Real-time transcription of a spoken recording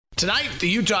Tonight, the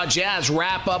Utah Jazz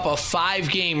wrap up a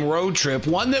 5-game road trip,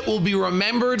 one that will be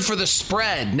remembered for the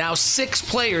spread. Now 6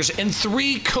 players and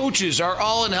 3 coaches are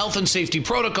all in health and safety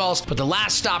protocols, but the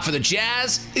last stop for the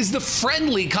Jazz is the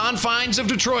friendly confines of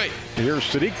Detroit. Here's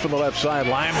Sadiq from the left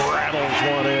sideline,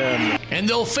 rattles one in. And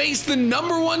they'll face the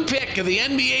number 1 pick of the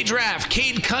NBA draft,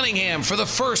 Cade Cunningham, for the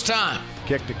first time.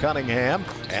 Kick to Cunningham,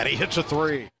 and he hits a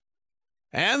 3.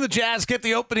 And the Jazz get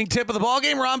the opening tip of the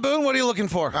ballgame. Ron Boone, what are you looking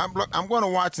for? I'm going to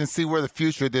watch and see where the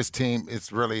future of this team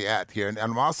is really at here. And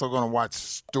I'm also going to watch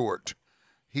Stewart.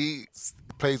 He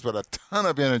plays with a ton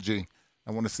of energy.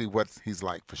 I want to see what he's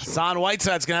like for sure. Hassan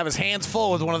Whiteside's going to have his hands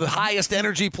full with one of the highest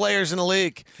energy players in the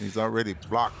league. He's already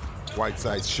blocked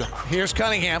Whiteside's shot. Here's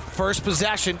Cunningham. First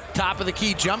possession, top of the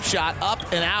key, jump shot, up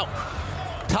and out.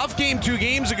 Tough game 2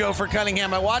 games ago for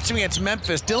Cunningham. I watched him against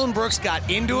Memphis. Dillon Brooks got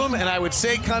into him, and I would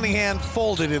say Cunningham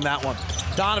folded in that one.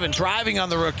 Donovan driving on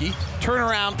the rookie.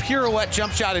 Turnaround, pirouette,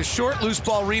 jump shot is short. Loose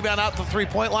ball, rebound out the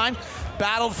 3-point line.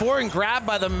 Battled for and grabbed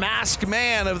by the masked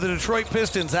man of the Detroit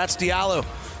Pistons. That's Diallo.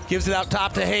 Gives it out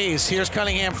top to Hayes. Here's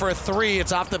Cunningham for a 3.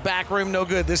 It's off the back rim, no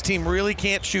good. This team really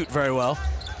can't shoot very well.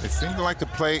 They seem to like to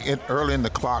play it early in the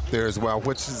clock there as well,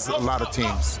 which is a lot of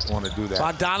teams want to do that.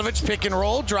 Bogdanovich pick and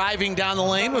roll, driving down the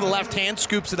lane with a left hand,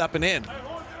 scoops it up and in.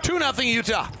 2-0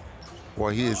 Utah.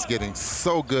 Boy, he is getting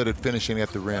so good at finishing at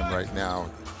the rim right now.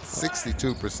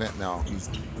 62% now. He's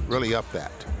really up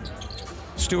that.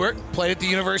 Stewart played at the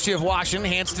University of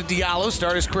Washington, hands to Diallo,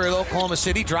 started his career at Oklahoma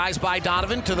City, drives by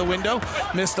Donovan to the window,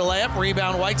 missed the layup,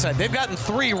 rebound Whiteside. They've gotten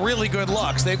 3 really good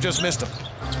looks. They've just missed them.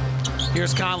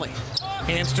 Here's Conley.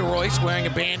 Hands to Royce, wearing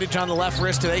a bandage on the left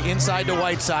wrist today, inside to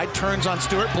Whiteside, turns on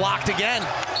Stewart, blocked again.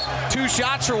 2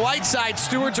 shots for Whiteside.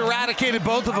 Stewart's eradicated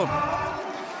both of them.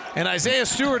 And Isaiah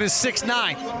Stewart is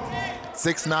 6'9".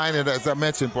 6'9", and as I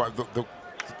mentioned, the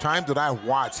times that I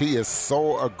watch, he is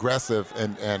so aggressive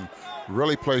and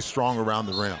really plays strong around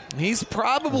the rim. He's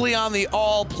probably on the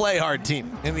all-play-hard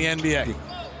team in the NBA.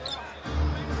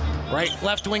 Right,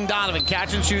 left wing Donovan,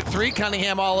 catch and shoot 3.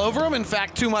 Cunningham all over him. In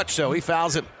fact, too much so. He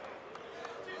fouls him.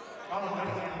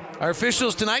 Our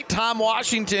officials tonight, Tom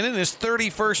Washington in his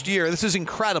 31st year. This is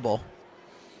incredible.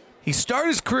 He started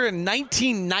his career in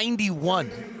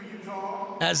 1991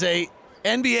 as a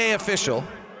NBA official.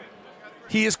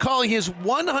 He is calling his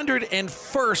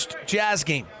 101st Jazz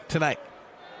game tonight.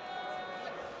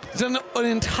 He's done an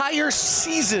entire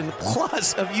season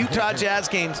plus of Utah Jazz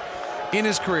games in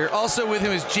his career. Also with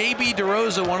him is J.B.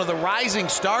 DeRosa, one of the rising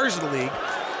stars of the league.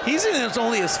 He's in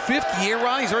only his 5th year,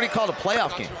 Ron. He's already called a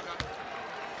playoff game.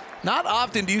 Not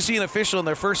often do you see an official in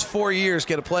their first 4 years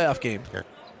get a playoff game.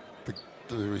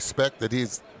 The respect that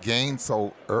he's gained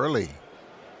so early.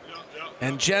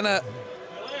 And Jenna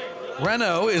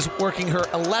Reno is working her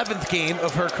 11th game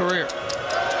of her career.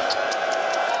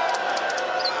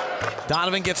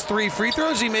 Donovan gets 3 free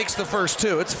throws. He makes the first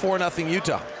 2. It's 4-0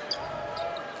 Utah.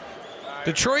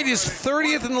 Detroit is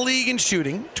 30th in the league in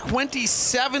shooting,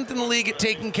 27th in the league at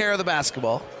taking care of the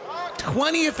basketball,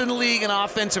 20th in the league in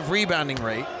offensive rebounding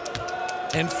rate,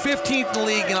 and 15th in the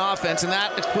league in offense, and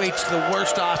that equates to the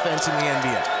worst offense in the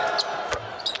NBA.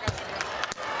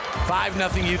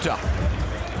 5-0 Utah.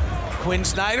 Quinn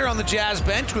Snyder on the Jazz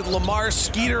bench with Lamar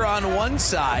Skeeter on one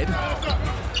side.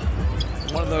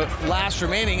 One of the last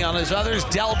remaining on his others,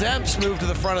 Dell Demps moved to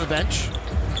the front of the bench.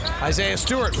 Isaiah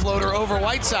Stewart, floater over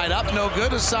Whiteside, up, no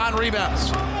good. Hassan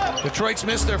rebounds. Detroit's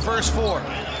missed their first 4.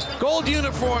 Gold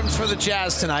uniforms for the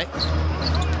Jazz tonight.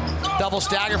 Double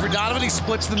stagger for Donovan. He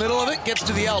splits the middle of it, gets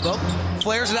to the elbow,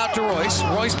 flares it out to Royce.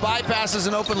 Royce bypasses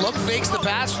an open look, fakes the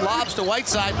pass, lobs to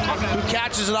Whiteside, who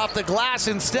catches it off the glass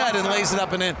instead and lays it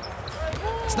up and in.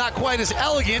 It's not quite as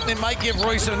elegant, and it might give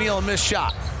Royce O'Neal a missed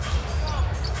shot.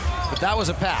 But that was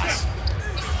a pass.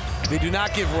 They do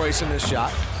not give Royce a missed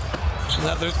shot.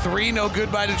 Another 3, no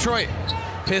good by Detroit.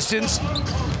 Pistons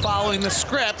following the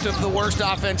script of the worst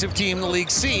offensive team in the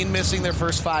league's seen, missing their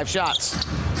first 5 shots.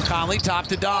 Conley top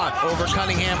to Don, over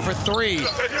Cunningham for 3.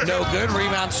 No good,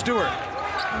 rebound Stewart.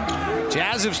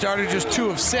 Jazz have started just 2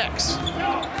 of 6.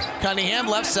 Cunningham,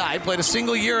 left side, played a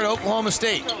single year at Oklahoma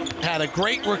State. Had a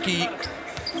great rookie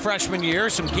freshman year,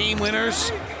 some game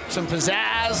winners, some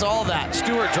pizzazz, all that.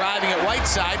 Stewart driving at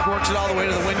Whiteside, works it all the way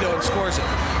to the window and scores it.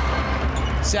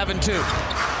 7-2.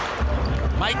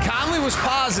 Mike Conley was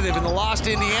positive in the loss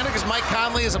to Indiana because Mike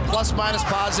Conley is a plus-minus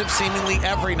positive seemingly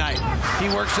every night. He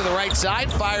works to the right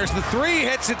side, fires the 3,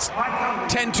 hits it.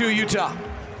 10-2 Utah.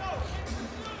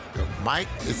 Mike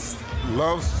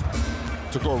loves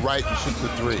to go right and shoot the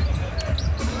 3.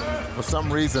 For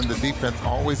some reason, the defense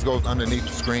always goes underneath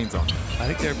the screens on him. I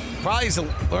think they're probably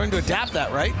learned to adapt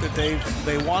that, right? That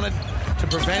they wanted to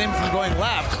prevent him from going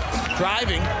left,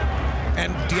 driving.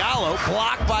 And Diallo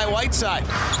blocked by Whiteside.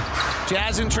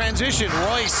 Jazz in transition.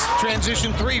 Royce,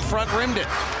 transition 3, front rimmed it.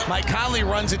 Mike Conley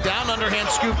runs it down, underhand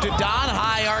scoop to Don.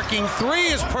 High arcing 3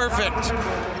 is perfect.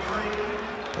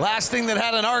 Last thing that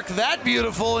had an arc that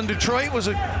beautiful in Detroit was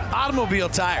an automobile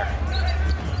tire.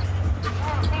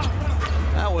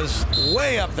 That was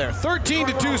way up there.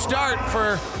 13-2 start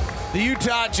for the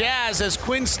Utah Jazz as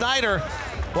Quinn Snyder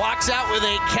walks out with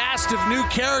a cast of new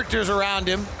characters around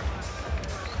him.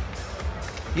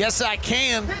 Yes, I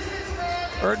Can.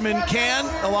 Erdman Can,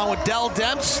 along with Dell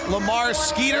Demps, Lamar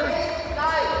Skeeter,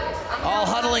 all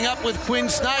huddling up with Quinn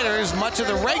Snyder as much of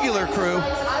the regular crew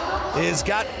is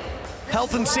got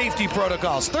health and safety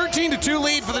protocols. 13-2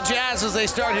 lead for the Jazz as they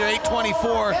start here.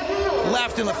 8:24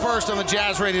 left in the first on the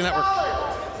Jazz Radio Network.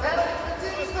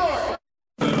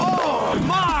 Oh,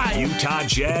 my! Utah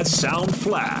Jazz Sound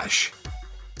Flash.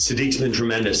 Saddiq's been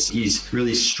tremendous. He's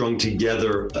really strung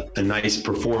together a nice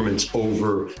performance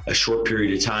over a short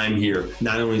period of time here.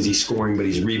 Not only is he scoring, but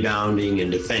he's rebounding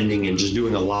and defending and just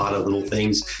doing a lot of little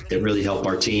things that really help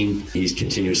our team. He's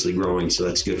continuously growing, so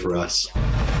that's good for us.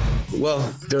 Well,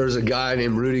 there was a guy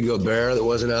named Rudy Gobert that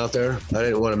wasn't out there. I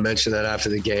didn't want to mention that after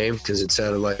the game because it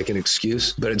sounded like an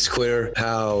excuse, but it's clear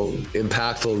how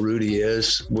impactful Rudy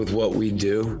is with what we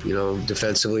do,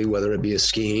 defensively, whether it be a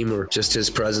scheme or just his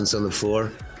presence on the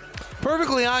floor.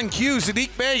 Perfectly on cue,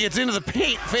 Saddiq Bey gets into the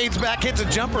paint, fades back, hits a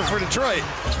jumper for Detroit.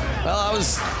 Well, that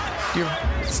was your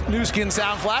Nu Skin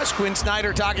Sound Flash. Quinn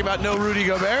Snyder talking about no Rudy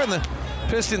Gobert, and the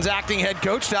Pistons acting head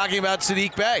coach talking about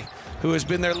Saddiq Bey, who has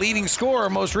been their leading scorer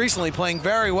most recently, playing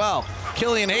very well.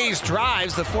 Killian Hayes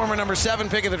drives, the former number 7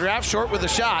 pick of the draft, short with a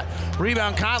shot.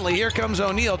 Rebound Conley. Here comes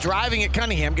O'Neal driving at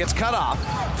Cunningham, gets cut off,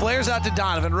 flares out to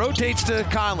Donovan, rotates to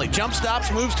Conley, jump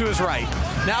stops, moves to his right.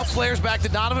 Now flares back to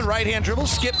Donovan, right hand dribble,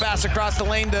 skip pass across the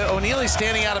lane to O'Neal. He's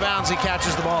standing out of bounds. He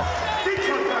catches the ball.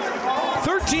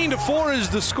 13-4 is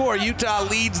the score. Utah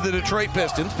leads the Detroit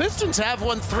Pistons. Pistons have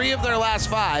won 3 of their last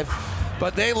 5,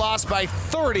 but they lost by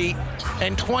 30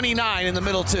 and 29 in the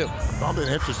middle two. Found it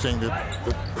interesting that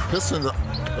the Pistons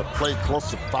played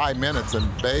close to 5 minutes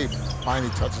and Bey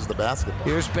finally touches the basketball.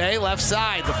 Here's Bey, left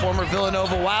side. The former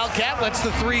Villanova Wildcat lets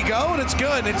the 3 go, and it's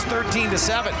good. It's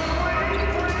 13-7.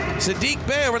 Saddiq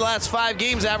Bey over the last 5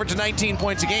 games averaged 19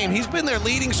 points a game. He's been their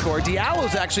leading scorer.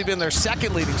 Diallo's actually been their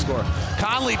second leading scorer.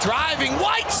 Conley driving,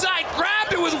 Whiteside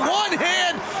grabbed it with one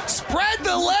hand, spread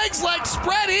the legs like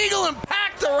spread eagle, and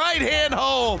packed the right hand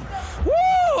home. Woo!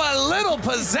 A little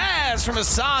pizzazz from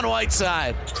Hassan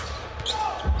Whiteside.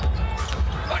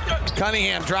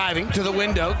 Cunningham driving to the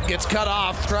window, gets cut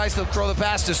off, tries to throw the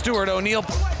pass to Stewart. O'Neal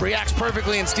reacts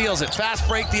perfectly and steals it. Fast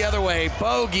break the other way.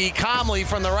 Bogey, Conley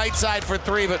from the right side for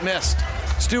 3, but missed.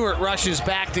 Stewart rushes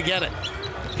back to get it.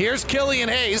 Here's Killian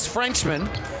Hayes, Frenchman,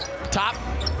 top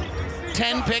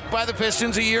 10 pick by the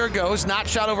Pistons a year ago. He's not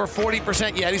shot over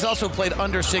 40% yet. He's also played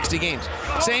under 60 games.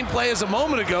 Same play as a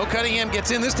moment ago. Cunningham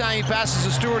gets in. This time he passes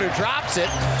to Stewart, who drops it.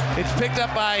 It's picked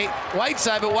up by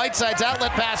Whiteside, but Whiteside's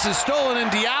outlet pass is stolen,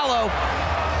 and Diallo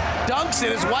dunks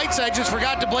it as Whiteside just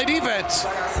forgot to play defense.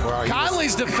 Well,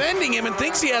 Conley's defending him and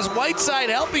thinks he has Whiteside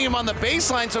helping him on the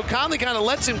baseline, so Conley kind of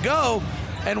lets him go,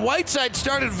 and Whiteside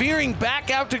started veering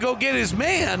back out to go get his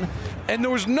man, and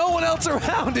there was no one else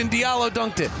around, and Diallo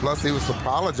dunked it. Plus, he was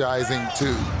apologizing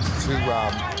to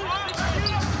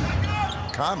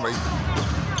Conley.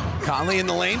 Conley in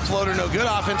the lane, floater no good,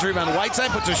 offense rebound. Whiteside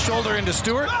puts his shoulder into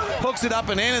Stewart, hooks it up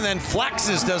and in, and then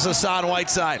flexes, does Hassan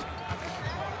Whiteside.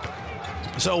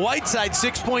 So Whiteside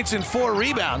 6 points and 4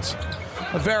 rebounds.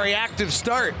 A very active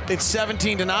start. It's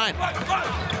 17-9.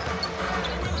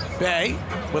 Bey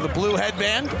with a blue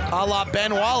headband, a la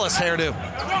Ben Wallace hairdo.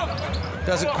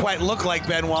 Doesn't quite look like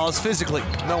Ben Wallace physically.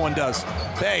 No one does.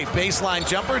 Bey, baseline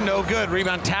jumper, no good.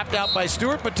 Rebound tapped out by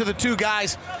Stewart, but to the 2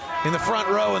 guys in the front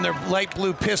row in their light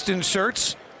blue Piston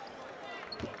shirts.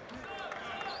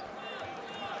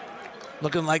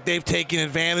 Looking like they've taken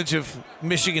advantage of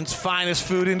Michigan's finest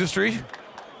food industry.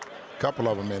 Couple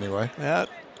of them anyway. Yeah.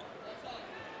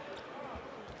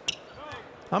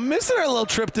 I'm missing our little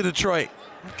trip to Detroit.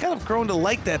 I've kind of grown to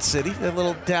like that city, that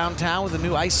little downtown with the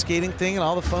new ice skating thing and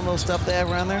all the fun little stuff they have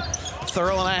around there.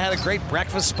 Thurl and I had a great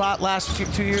breakfast spot last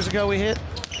 2 years ago we hit.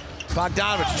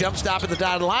 Bogdanovich jump stop at the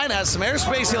dotted line, has some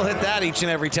airspace. He'll hit that each and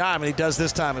every time, and he does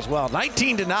this time as well.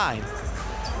 19-9.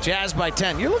 Jazz by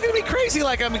 10. You're looking at me crazy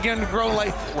like I'm going to grow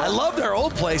like. I loved our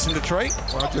old place in Detroit.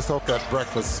 Well, I just hope that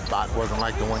breakfast spot wasn't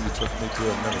like the one you took me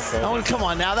to in Minnesota. Oh, and come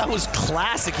on now. That was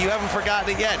classic. You haven't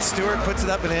forgotten it yet. Stewart puts it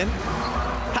up and in.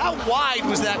 How wide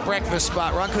was that breakfast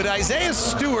spot, Ron? Could Isaiah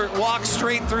Stewart walk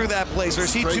straight through that place, or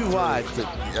is he too wide? To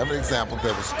have an example,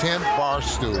 there was 10 bar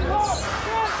stools,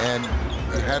 and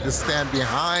you had to stand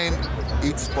behind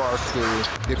each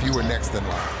Barstool if you were next in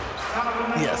line.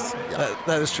 Yes,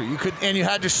 that is true. You could, and you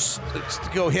had to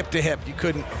go hip to hip. You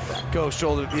couldn't go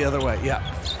shoulder the other way. Yeah,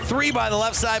 3 by the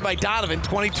left side by Donovan,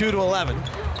 22-11.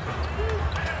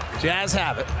 Jazz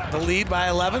have it. The lead by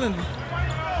 11, and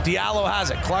Diallo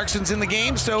has it. Clarkson's in the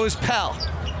game, so is Pell.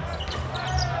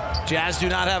 Jazz do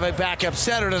not have a backup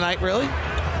center tonight, really,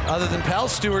 other than Pell.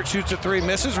 Stewart shoots a 3,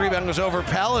 misses. Rebound goes over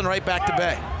Pell and right back to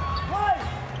Bay.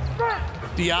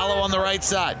 Diallo on the right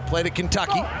side. Play to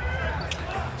Kentucky.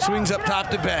 Swings up top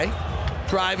to Bay.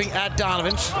 Driving at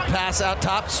Donovan. Pass out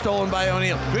top. Stolen by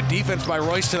O'Neal. Good defense by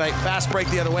Royce tonight. Fast break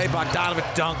the other way.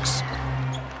 Bogdanovic dunks.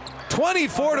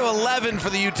 24-11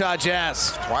 for the Utah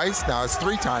Jazz. Twice now. It's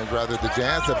 3 times, rather. The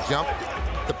Jazz have jumped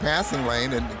the passing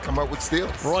lane and come up with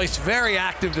steals. Royce very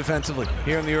active defensively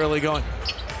here in the early going.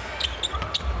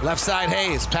 Left side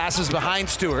Hayes. Passes behind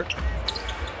Stewart.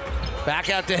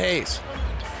 Back out to Hayes.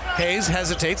 Hayes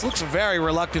hesitates, looks very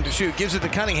reluctant to shoot, gives it to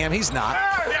Cunningham. He's not.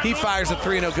 He fires a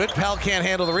 3, no good. Pell can't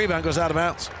handle the rebound, goes out of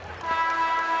bounds.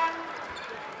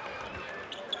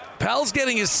 Pell's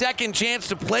getting his second chance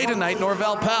to play tonight,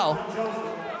 Norvel Pell,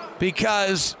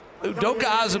 because Udoka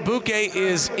Azubuike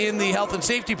is in the health and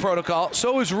safety protocol.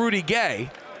 So is Rudy Gay.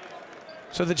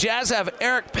 So the Jazz have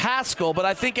Eric Paschall, but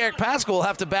I think Eric Paschall will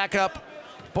have to back up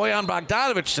Bojan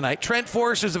Bogdanovic tonight. Trent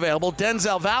Forrest is available,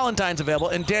 Denzel Valentine's available,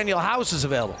 and Daniel House is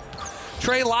available.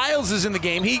 Trey Lyles is in the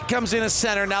game. He comes in as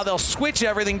center. Now they'll switch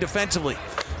everything defensively,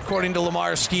 according to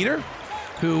Lamar Skeeter,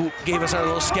 who gave us our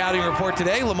little scouting report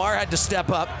today. Lamar had to step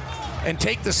up and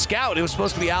take the scout. It was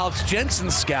supposed to be Alex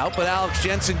Jensen's scout, but Alex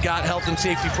Jensen got health and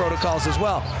safety protocols as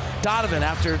well. Donovan,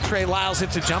 after Trey Lyles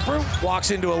hits a jumper,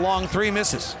 walks into a long 3,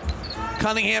 misses.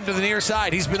 Cunningham to the near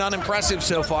side. He's been unimpressive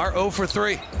so far, 0 for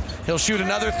 3. He'll shoot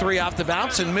another 3 off the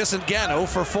bounce and miss again, 0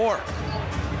 for 4.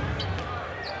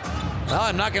 Well,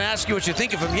 I'm not going to ask you what you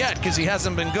think of him yet because he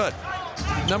hasn't been good.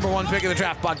 Number 1 pick of the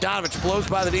draft, Bogdanovic blows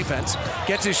by the defense,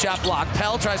 gets his shot blocked.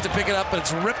 Pell tries to pick it up, but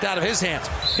it's ripped out of his hands.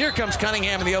 Here comes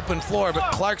Cunningham in the open floor,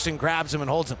 but Clarkson grabs him and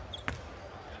holds him.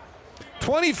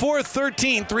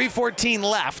 24-13, 3:14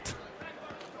 left.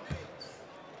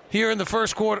 Here in the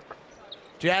first quarter.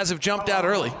 Jazz have jumped out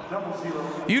early.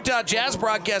 Utah Jazz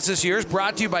broadcast this year is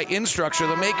brought to you by Instructure,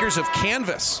 the makers of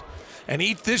Canvas. And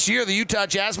this year, the Utah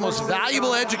Jazz Most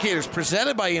Valuable Educators,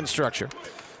 presented by Instructure.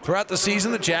 Throughout the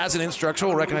season, the Jazz and Instructure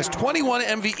will recognize 21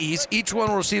 MVEs. Each one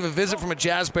will receive a visit from a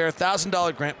Jazz Bear,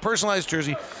 $1,000 grant, personalized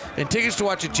jersey, and tickets to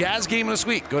watch a Jazz game in a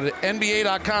suite. Go to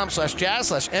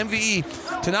NBA.com/Jazz/MVE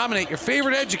to nominate your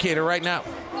favorite educator right now.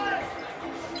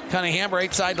 Cunningham,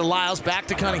 right side to Lyles, back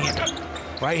to Cunningham.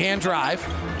 Right-hand drive,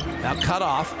 now cut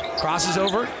off, crosses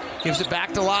over, gives it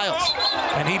back to Lyles.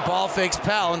 And he ball fakes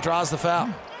Pell and draws the foul.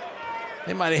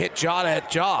 They might have hit jaw to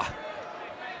jaw.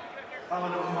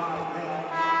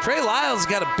 Trey Lyles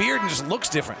got a beard and just looks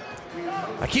different.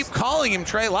 I keep calling him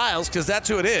Trey Lyles because that's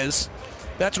who it is.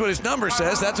 That's what his number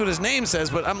says. That's what his name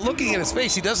says. But I'm looking at his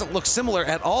face. He doesn't look similar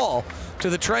at all to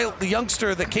the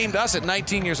youngster that came to us at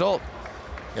 19 years old.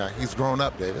 Yeah, he's grown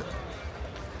up, David.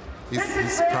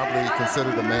 He's probably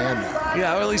considered a man now.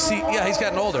 Yeah, or at least he's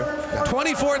gotten older.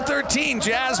 24-13,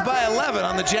 Jazz by 11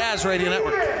 on the Jazz Radio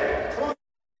Network.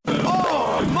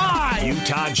 Oh, my!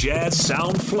 Utah Jazz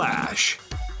Sound Flash.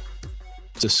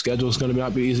 The schedule is going to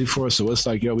not be easy for us, so it's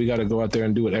like, we got to go out there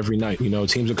and do it every night.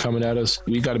 Teams are coming at us.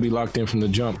 We got to be locked in from the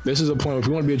jump. This is a point, if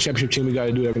we want to be a championship team, we got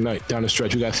to do it every night. Down the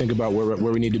stretch, we got to think about where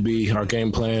we need to be, our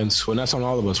game plans. Well, that's on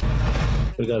all of us.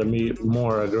 We got to be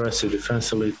more aggressive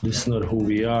defensively. This is not who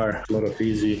we are. A lot of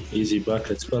easy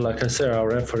buckets. But like I said,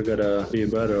 our effort got to be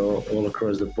better all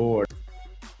across the board.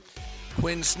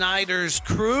 Quinn Snyder's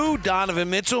crew, Donovan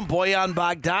Mitchell and Bojan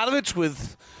Bogdanovic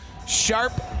with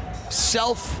sharp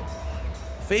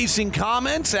self-facing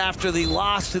comments after the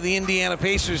loss to the Indiana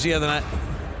Pacers the other night.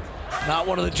 Not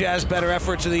one of the Jazz better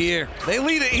efforts of the year. They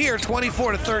lead it here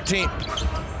 24-13.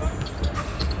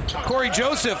 Corey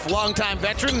Joseph, longtime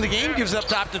veteran in the game, gives up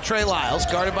top to Trey Lyles,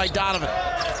 guarded by Donovan.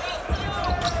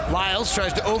 Lyles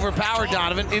tries to overpower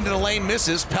Donovan into the lane,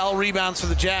 misses. Pell rebounds for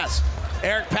the Jazz.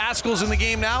 Eric Paschall's in the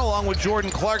game now, along with Jordan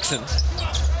Clarkson,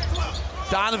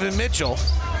 Donovan Mitchell,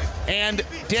 and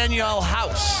Danielle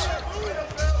House.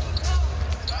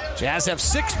 Jazz have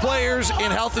 6 players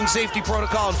in health and safety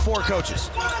protocol and 4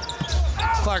 coaches.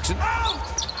 Clarkson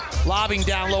lobbing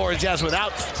down lower, Jazz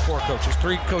without 4 coaches,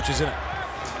 3 coaches in it.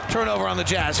 Turnover on the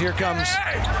Jazz. Here comes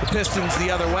the Pistons the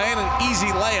other way, and an easy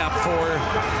layup for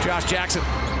Josh Jackson.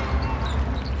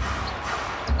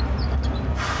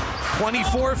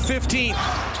 24-15.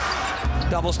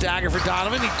 Double stagger for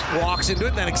Donovan. He walks into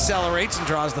it, then accelerates and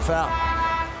draws the foul.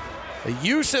 The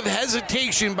use of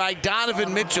hesitation by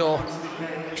Donovan Mitchell,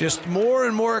 just more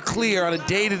and more clear on a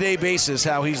day-to-day basis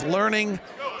how he's learning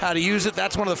how to use it.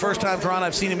 That's one of the first times, Ron,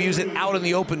 I've seen him use it out on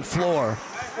the open floor.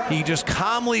 He just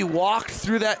calmly walked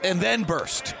through that and then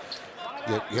burst.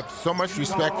 You have so much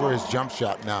respect for his jump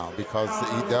shot now because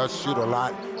he does shoot a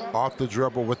lot off the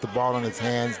dribble with the ball in his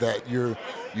hands that you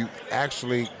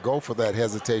actually go for that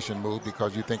hesitation move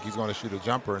because you think he's going to shoot a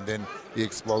jumper and then he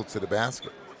explodes to the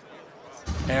basket.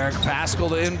 Eric Paschall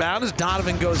to inbound as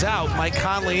Donovan goes out. Mike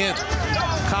Conley in.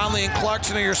 Conley and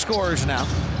Clarkson are your scorers now.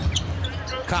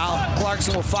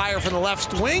 Clarkson will fire from the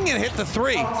left wing and hit the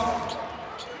three.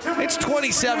 It's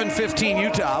 27-15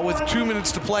 Utah with 2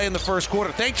 minutes to play in the first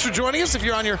quarter. Thanks for joining us if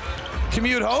you're on your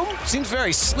commute home. Seems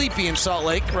very sleepy in Salt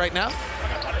Lake right now.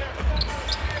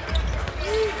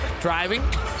 Driving,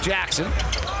 Jackson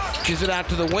gives it out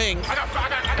to the wing.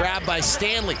 Grabbed by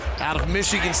Stanley out of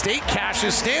Michigan State.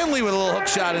 Cassius Stanley with a little hook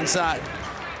shot inside.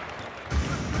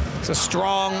 It's a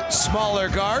strong, smaller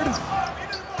guard.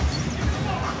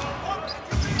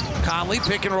 Conley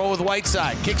pick and roll with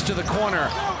Whiteside. Kicks to the corner.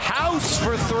 House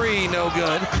for three, no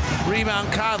good.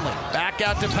 Rebound Conley. Back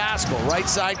out to Paschall. Right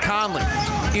side Conley.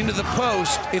 Into the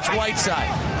post, it's Whiteside.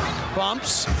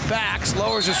 Bumps, backs,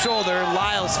 lowers his shoulder.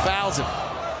 Lyles fouls him.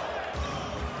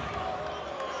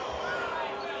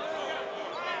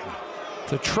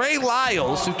 So Trey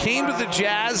Lyles, who came to the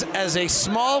Jazz as a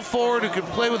small forward who could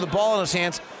play with the ball in his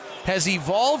hands, has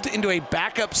evolved into a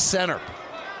backup center.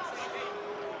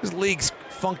 This league's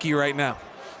funky right now.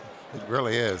 It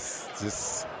really is.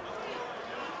 Just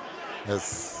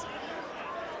as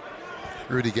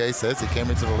Rudy Gay says, he came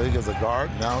into the league as a guard.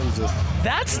 Now he's just...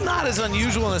 That's not as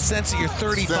unusual in the sense that you're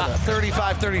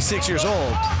 35, 36 years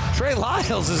old. Trey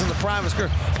Lyles is in the prime of his career.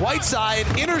 Whiteside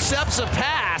intercepts a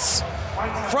pass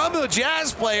from a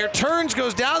Jazz player, turns,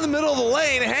 goes down the middle of the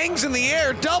lane, hangs in the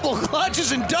air, double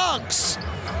clutches and dunks.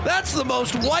 That's the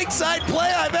most Whiteside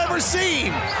play I've ever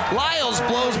seen. Lyles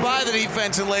blows by the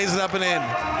defense and lays it up and in.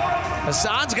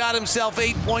 Hassan's got himself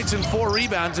 8 points and 4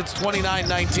 rebounds. It's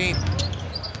 29-19.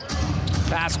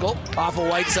 Paschall off a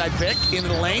Whiteside pick into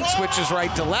the lane, switches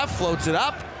right to left, floats it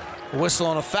up. Whistle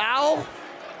on a foul.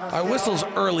 Our whistle's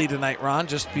early tonight, Ron.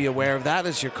 Just be aware of that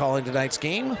as you're calling tonight's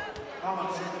game.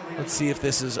 Let's see if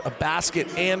this is a basket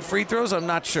and free throws. I'm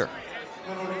not sure.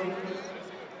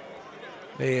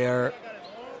 They are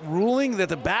ruling that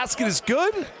the basket is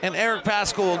good, and Eric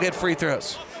Paschall will get free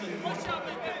throws.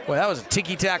 Boy, that was a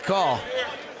ticky-tack call.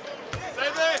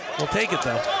 We'll take it,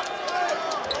 though.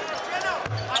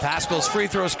 Paschall's free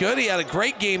throw's good. He had a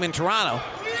great game in Toronto.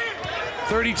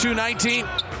 32-19.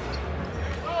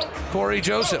 Corey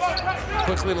Joseph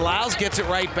quickly to Lyles, gets it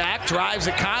right back, drives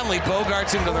at Conley,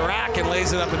 bogarts him to the rack, and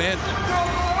lays it up and in.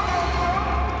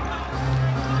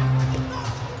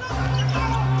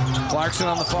 Clarkson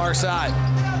on the far side.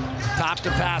 Top to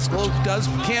Paschall,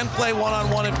 can play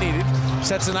one-on-one if needed.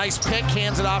 Sets a nice pick,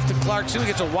 hands it off to Clarkson, who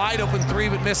gets a wide-open three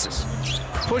but misses.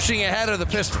 Pushing ahead of the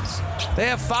Pistons. They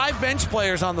have 5 bench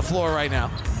players on the floor right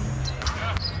now.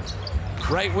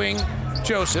 Right wing,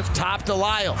 Joseph, top to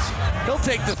Lyles. He'll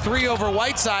take the three over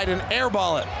Whiteside and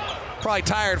airball it. Probably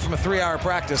tired from a 3-hour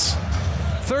practice.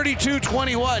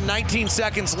 32-21, 19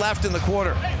 seconds left in the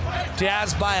quarter.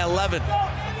 Jazz by 11.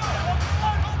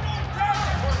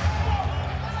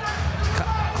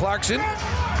 Clarkson,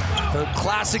 the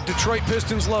classic Detroit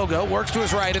Pistons logo, works to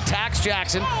his right, attacks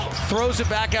Jackson, throws it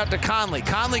back out to Conley.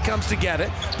 Conley comes to get it,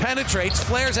 penetrates,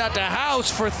 flares out to House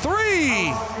for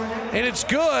three, and it's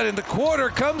good, and the quarter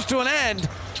comes to an end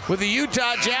with the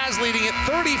Utah Jazz leading at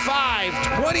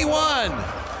 35-21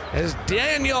 as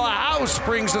Daniel House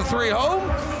brings the three home,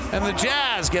 and the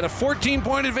Jazz get a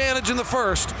 14-point advantage in the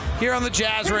first here on the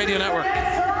Jazz Radio Network.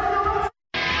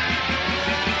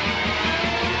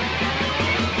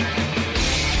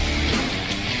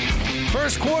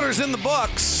 First quarter's in the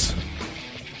books.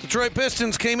 Detroit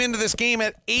Pistons came into this game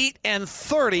at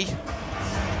 8-30.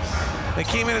 They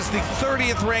came in as the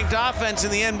 30th ranked offense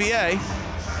in the NBA.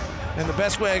 And the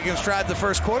best way I can describe the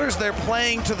first quarter is they're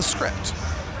playing to the script.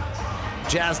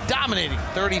 Jazz dominating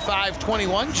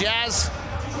 35-21. Jazz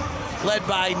led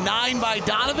by 9 by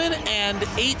Donovan and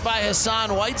 8 by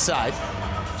Hassan Whiteside.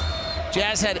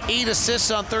 Jazz had 8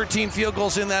 assists on 13 field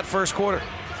goals in that first quarter.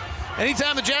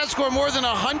 Anytime the Jazz score more than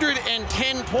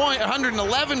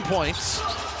 111 points,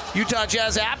 Utah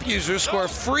Jazz app users score a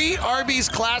free Arby's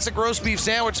Classic Roast Beef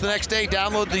Sandwich the next day.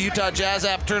 Download the Utah Jazz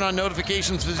app, turn on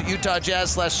notifications, visit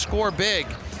UtahJazz/scorebig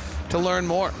to learn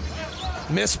more.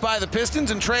 Missed by the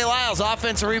Pistons, and Trey Lyles,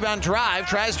 offensive rebound drive,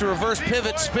 tries to reverse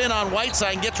pivot, spin on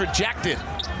Whiteside, and gets rejected.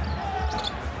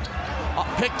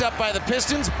 Picked up by the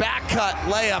Pistons, back cut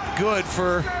layup good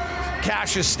for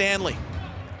Cassius Stanley.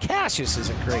 Cassius is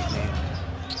a great name.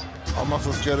 Almost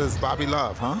as good as Bobby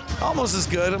Love, huh? Almost as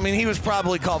good. I mean, he was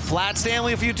probably called Flat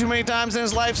Stanley a few too many times in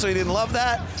his life, so he didn't love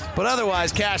that. But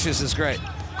otherwise, Cassius is great.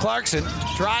 Clarkson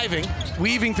driving,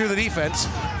 weaving through the defense,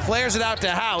 flares it out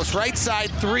to House. Right side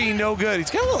three, no good.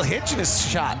 He's got a little hitch in his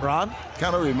shot, Ron.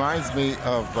 Kind of reminds me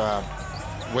of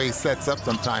way he sets up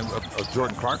sometimes of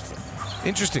Jordan Clarkson.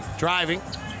 Interesting. Driving,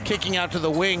 kicking out to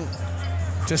the wing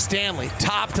to Stanley.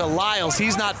 Top to Lyles.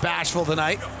 He's not bashful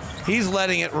tonight. He's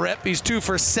letting it rip. He's 2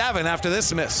 for 7 after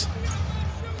this miss.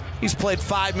 He's played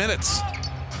 5 minutes.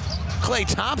 Klay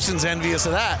Thompson's envious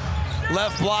of that.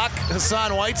 Left block,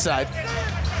 Hassan Whiteside.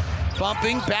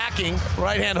 Bumping, backing,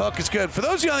 right-hand hook is good. For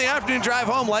those of you on the afternoon drive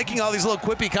home liking all these little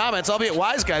quippy comments, I'll be at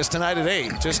Wise Guys tonight at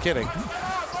 8. Just kidding.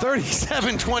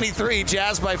 37-23,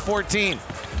 Jazz by 14.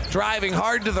 Driving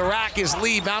hard to the rack is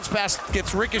Lee. Bounce pass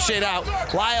gets ricocheted out.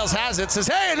 Lyles has it, says,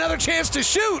 hey, another chance to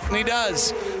shoot. And he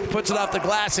does. Puts it off the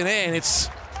glass and in. It's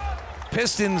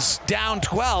Pistons down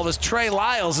 12 as Trey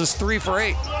Lyles is 3 for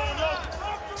 8.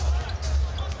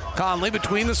 Conley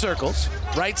between the circles.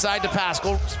 Right side to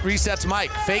Pascal. Resets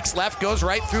Mike. Fakes left, goes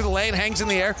right through the lane, hangs in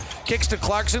the air. Kicks to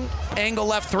Clarkson. Angle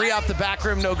left 3 off the back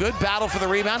rim, no good. Battle for the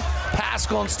rebound.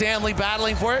 Pascal and Stanley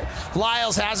battling for it.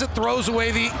 Lyles has it, throws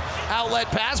away the outlet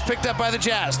pass, picked up by the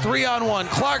Jazz. 3-on-1.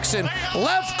 Clarkson,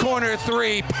 left corner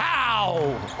 3.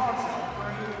 Pow!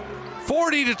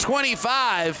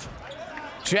 40-25.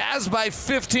 Jazz by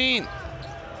 15.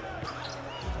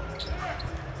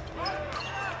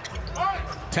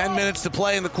 10 minutes to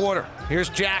play in the quarter. Here's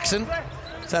Jackson.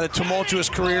 He's had a tumultuous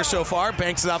career so far.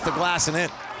 Banks it off the glass and in.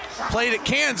 Played at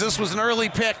Kansas, was an early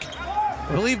pick, I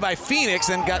believe, by Phoenix,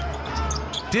 and got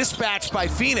dispatched by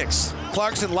Phoenix.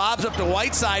 Clarkson lobs up to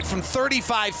Whiteside from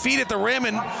 35 feet at the rim,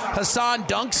 and Hassan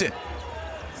dunks it.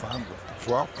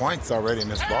 12 points already in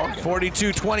this ball game.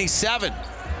 42-27.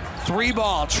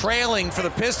 3-ball trailing for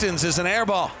the Pistons is an air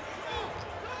ball.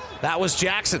 That was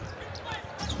Jackson.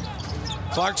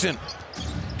 Clarkson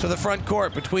to the front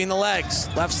court, between the legs.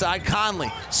 Left side,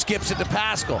 Conley skips it to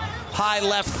Pascal. High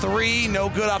left 3, no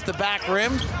good off the back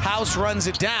rim. House runs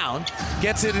it down,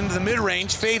 gets it into the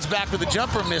mid-range, fades back with the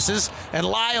jumper, misses, and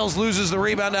Lyles loses the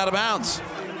rebound out of bounds.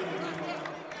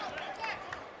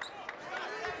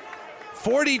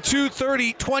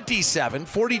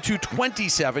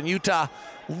 42-27, Utah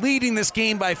leading this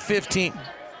game by 15.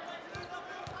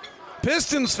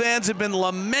 Pistons fans have been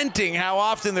lamenting how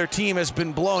often their team has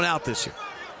been blown out this year.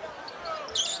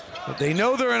 But they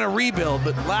know they're in a rebuild,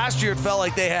 but last year it felt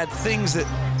like they had things that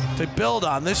to build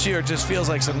on. This year it just feels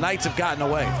like some nights have gotten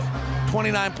away.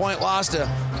 29-point loss to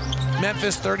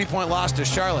Memphis, 30-point loss to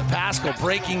Charlotte. Pascal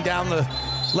breaking down the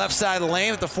left side of the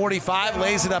lane at the 45,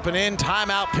 lays it up and in.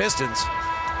 Timeout Pistons.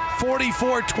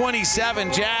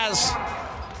 44-27, Jazz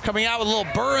coming out with a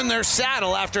little burr in their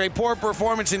saddle after a poor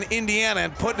performance in Indiana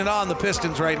and putting it on the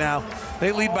Pistons right now.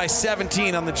 They lead by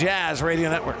 17 on the Jazz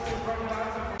Radio Network.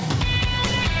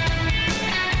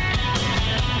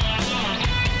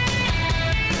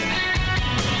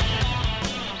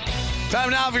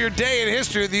 Time now for your day in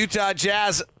history. The Utah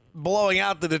Jazz blowing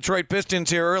out the Detroit Pistons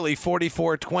here early,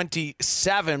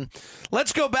 44-27.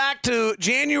 Let's go back to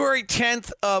January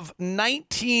 10th of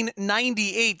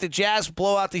 1998. The Jazz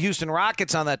blow out the Houston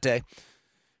Rockets on that day.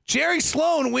 Jerry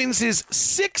Sloan wins his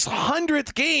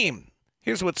 600th game.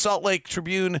 Here's what Salt Lake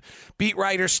Tribune beat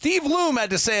writer Steve Loom had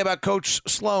to say about Coach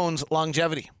Sloan's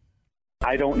longevity.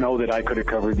 I don't know that I could have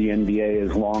covered the NBA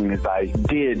as long as I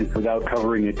did without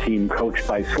covering a team coached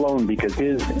by Sloan, because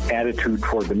his attitude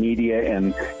toward the media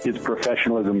and his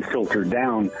professionalism filtered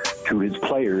down to his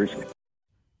players.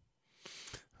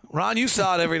 Ron, you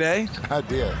saw it every day. I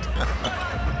did.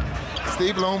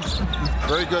 Steve Loom,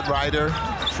 very good writer,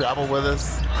 traveled with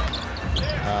us.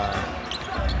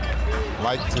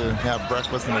 Like to have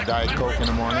breakfast and a Diet Coke in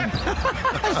the morning.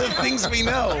 The things we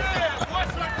know.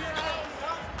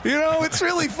 You know, it's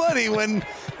really funny when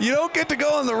you don't get to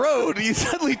go on the road. You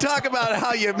suddenly talk about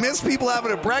how you miss people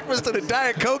having a breakfast and a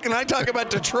Diet Coke, and I talk about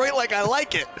Detroit like I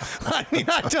like it. I mean,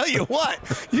 I tell you what,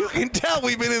 you can tell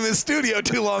we've been in this studio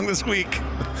too long this week.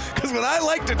 Because when I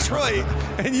like Detroit,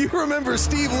 and you remember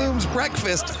Steve Loom's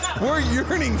breakfast, we're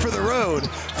yearning for the road.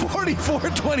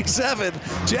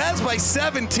 44-27, Jazz by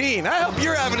 17. I hope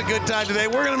you're having a good time today.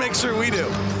 We're going to make sure we do.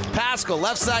 Pascal,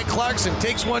 left side Clarkson,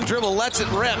 takes one dribble, lets it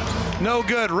rip. No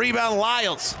good. Rebound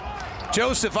Lyles.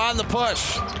 Joseph on the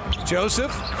push.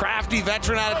 Joseph, crafty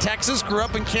veteran out of Texas, grew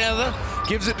up in Canada,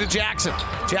 gives it to Jackson.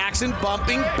 Jackson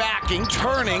bumping, backing,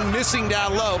 turning, missing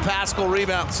down low. Pascal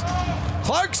rebounds.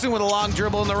 Clarkson with a long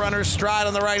dribble in the runner's stride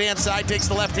on the right-hand side. Takes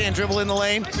the left-hand dribble in the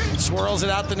lane. Swirls it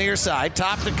out the near side.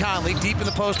 Top to Conley. Deep in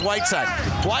the post, Whiteside.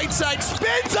 Whiteside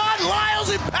spins on Lyles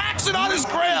and packs it on his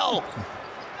grill.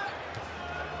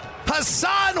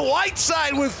 Hassan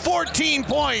Whiteside with 14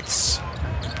 points.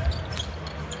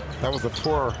 That was a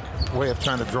poor way of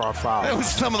trying to draw a foul. That was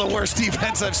some of the worst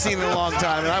defense I've seen in a long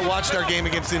time, and I watched our game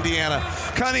against Indiana.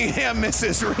 Cunningham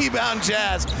misses. Rebound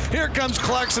Jazz. Here comes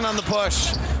Clarkson on the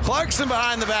push. Clarkson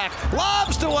behind the back.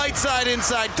 Lobs to Whiteside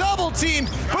inside. Double team,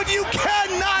 but you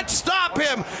cannot stop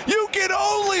him. You can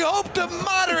only hope to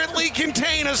moderately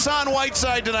contain Hassan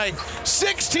Whiteside tonight.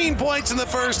 16 points in the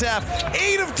first half.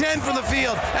 8 of 10 from the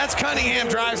field. That's Cunningham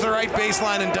drives the right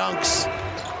baseline and dunks.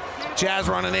 Jazz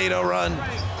run an 8-0 run.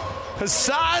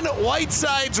 Hassan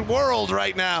Whiteside's world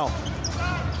right now.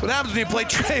 What happens when you play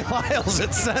Trey Lyles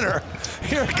at center?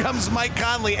 Here comes Mike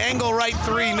Conley. Angle right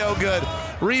 3, no good.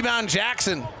 Rebound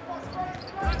Jackson.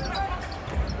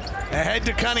 Ahead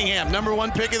to Cunningham, number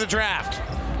 1 pick of the draft.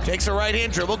 Takes a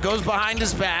right-hand dribble, goes behind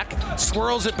his back,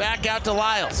 swirls it back out to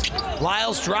Lyles.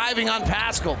 Lyles driving on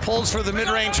Pascal, pulls for the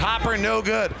mid-range hopper, no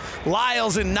good.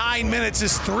 Lyles in 9 minutes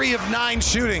is 3 of 9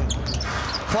 shooting.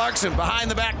 Clarkson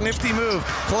behind the back, nifty move,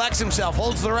 collects himself,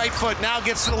 holds the right foot, now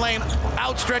gets to the lane,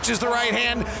 outstretches the right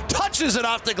hand, touches it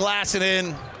off the glass and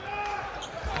in.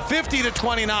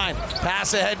 50-29,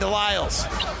 pass ahead to Lyles.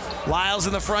 Lyles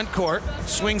in the front court,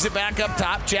 swings it back up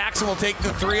top. Jackson will take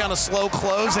the 3 on a slow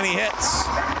close, and he hits.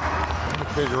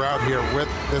 Figure out here with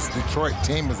this Detroit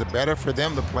team, is it better for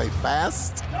them to play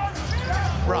fast?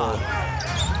 Wrong.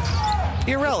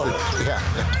 Irrelevant. Yeah.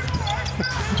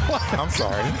 I'm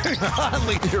sorry.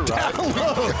 Conley down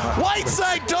low.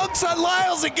 Whiteside dunks on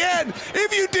Lyles again.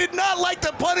 If you did not like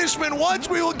the punishment once,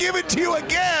 we will give it to you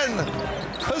again.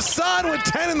 Hassan with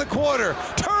 10 in the quarter.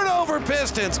 Turnover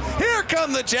Pistons. Here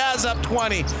come the Jazz up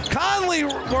 20. Conley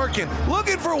working,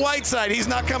 looking for Whiteside. He's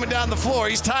not coming down the floor.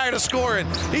 He's tired of scoring.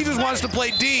 He just wants to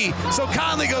play D. So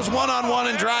Conley goes one-on-one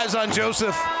and drives on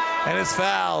Joseph, and is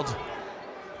fouled.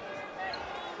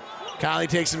 Conley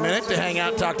takes a minute to hang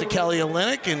out, talk to Kelly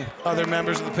Olynyk and other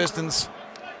members of the Pistons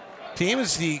team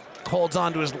as he holds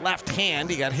on to his left hand.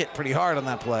 He got hit pretty hard on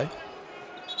that play.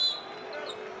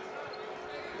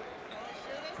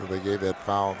 So they gave that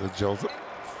foul to Joseph.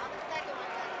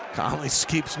 Conley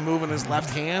keeps moving his left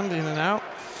hand in and out.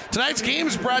 Tonight's game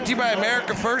is brought to you by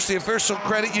America First, the official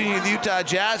credit union of the Utah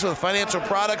Jazz, with financial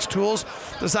products, tools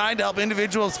designed to help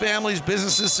individuals, families,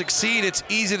 businesses succeed. It's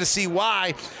easy to see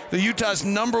why. The Utah's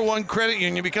 #1 credit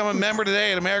union. Become a member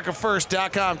today at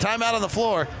AmericaFirst.com. Timeout on the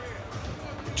floor.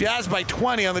 Jazz by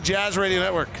 20 on the Jazz Radio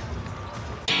Network.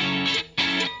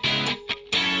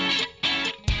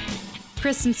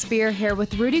 Kristen Spear here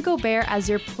with Rudy Gobert as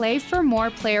your Play for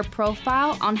More player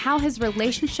profile on how his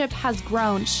relationship has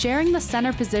grown, sharing the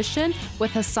center position with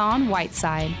Hassan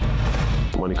Whiteside.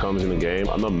 When he comes in the game,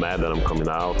 I'm not mad that I'm coming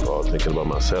out or thinking about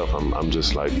myself. I'm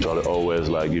just like try to always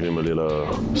like give him a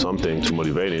little something to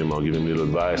motivate him or give him a little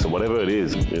advice or whatever it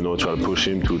is, you know, try to push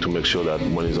him to make sure that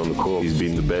when he's on the court, he's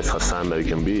being the best Hassan that he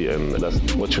can be. And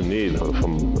that's what you need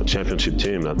from a championship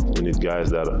team. That you need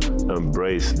guys that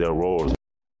embrace their roles.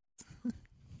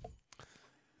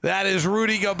 That is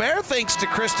Rudy Gobert. Thanks to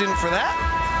Kristen for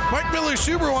that. Mike Miller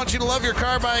Subaru wants you to love your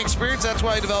car buying experience. That's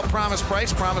why he developed Promise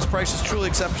Price. Promise Price is truly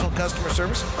exceptional customer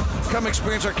service. Come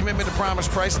experience our commitment to Promise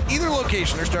Price at either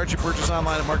location or start your purchase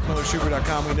online at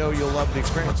markmillersubaru.com. We know you'll love the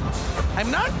experience. I'm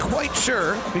not quite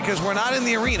sure because we're not in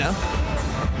the arena,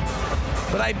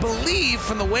 but I believe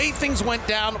from the way things went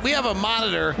down, we have a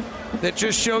monitor that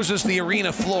just shows us the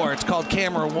arena floor. It's called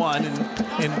Camera One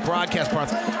in broadcast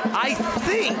parts. I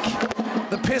think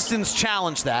the Pistons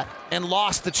challenged that and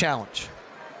lost the challenge.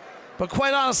 But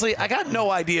quite honestly, I got no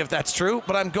idea if that's true,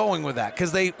 but I'm going with that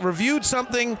because they reviewed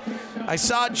something. I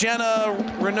saw Jenna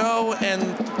Renault and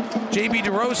JB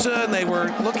DeRosa, and they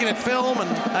were looking at film, and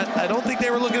I don't think they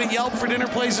were looking at Yelp for dinner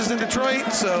places in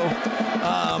Detroit. So,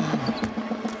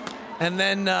 and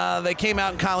then they came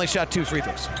out and Conley shot 2 free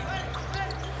throws.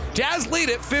 Jazz lead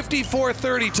at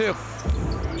 54-32.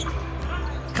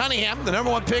 Cunningham, the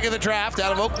 #1 pick of the draft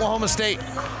out of Oklahoma State,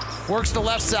 works the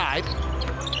left side,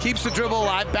 keeps the dribble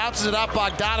alive, bounces it up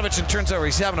Bogdanovich and turns over.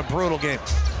 He's having a brutal game.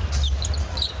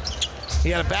 He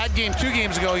had a bad game 2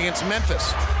 games ago against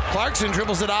Memphis. Clarkson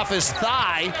dribbles it off his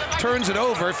thigh, turns it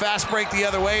over, fast break the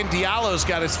other way, and Diallo's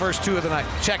got his first 2 of the night.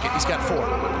 Check it, he's got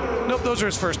 4. Nope, those are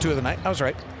his first 2 of the night. I was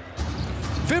right.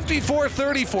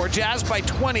 54-34, Jazz by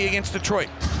 20 against Detroit.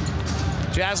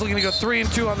 Jazz looking to go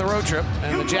 3-2 on the road trip,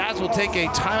 and the Jazz will take a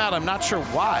timeout. I'm not sure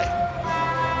why.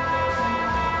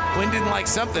 Quinn didn't like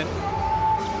something.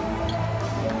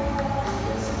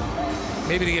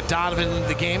 maybe to get Donovan into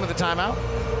the game with the timeout.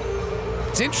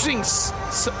 It's interesting.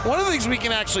 One of the things we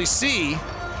can actually see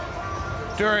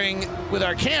with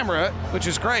our camera, which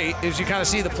is great, is you kind of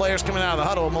see the players coming out of the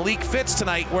huddle. Malik Fitz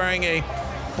tonight wearing a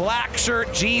black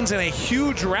shirt, jeans, and a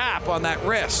huge wrap on that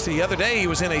wrist. The other day he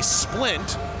was in a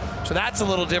splint, so that's a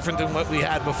little different than what we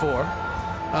had before.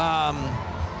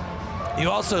 You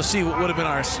also see what would have been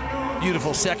our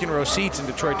beautiful second row seats in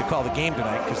Detroit to call the game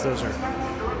tonight, because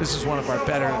this is one of our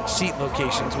better seat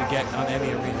locations we get on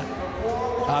any arena.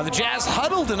 The Jazz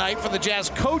huddle tonight for the Jazz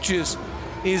coaches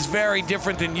is very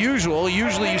different than usual.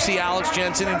 Usually you see Alex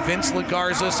Jensen and Vince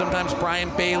LaGarza, sometimes Brian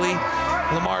Bailey,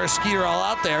 Lamar Skeeter all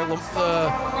out there.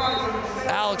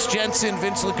 Alex Jensen,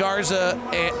 Vince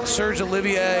LaGarza, Serge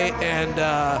Olivier, and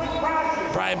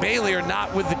Brian Bailey are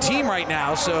not with the team right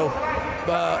now. So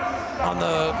on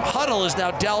the huddle is now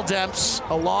Dell Demps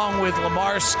along with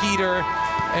Lamar Skeeter,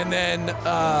 and then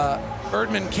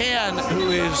Erdman Can, who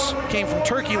came from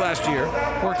Turkey last year,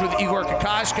 worked with Igor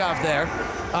Kokoshkov there.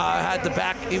 Had the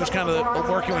back, he was kind of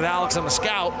working with Alex on the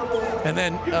scout. And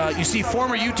then you see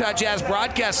former Utah Jazz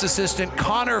broadcast assistant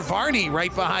Connor Varney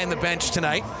right behind the bench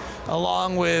tonight,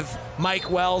 along with Mike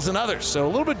Wells and others. So a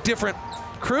little bit different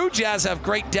crew. Jazz have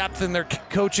great depth in their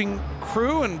coaching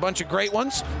crew and a bunch of great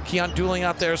ones. Keon Dooling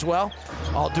out there as well,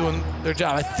 all doing their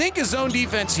job. I think a zone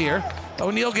defense here.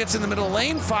 O'Neal gets in the middle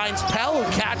lane, finds Pell,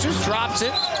 who catches, drops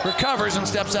it, recovers, and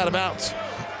steps out of bounds.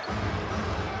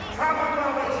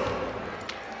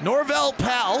 Norvel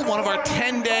Pell, one of our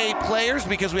 10-day players,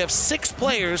 because we have 6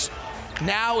 players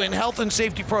now in health and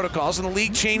safety protocols, and the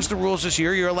league changed the rules this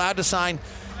year. You're allowed to sign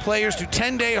players to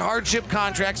 10-day hardship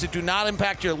contracts that do not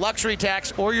impact your luxury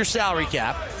tax or your salary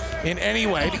cap in any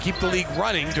way to keep the league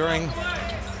running during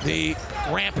the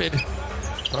rampant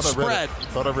spread.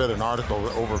 I read an article,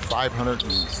 over 500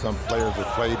 and some players have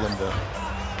played in the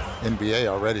NBA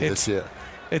already this year.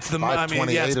 It's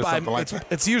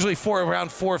it's usually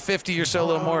around 450 or so, a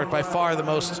little more. By far the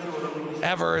most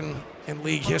ever in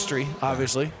league history,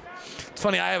 obviously. It's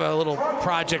funny, I have a little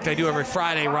project I do every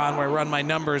Friday, Ron, where I run my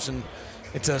numbers, and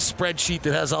it's a spreadsheet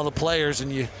that has all the players,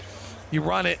 and you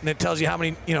run it, and it tells you how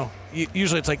many,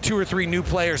 usually it's like 2 or 3 new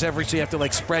players so you have to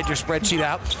like spread your spreadsheet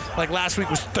out. Like last week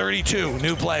was 32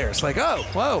 new players. Like, oh,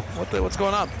 whoa, what's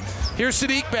going on? Here's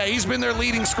Saddiq Bey. He's been their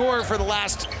leading scorer for the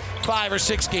last 5 or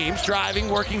 6 games, driving,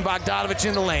 working Bogdanovich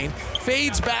in the lane,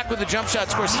 fades back with the jump shot,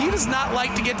 scores. He does not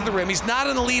like to get to the rim. He's not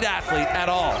an elite athlete at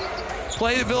all.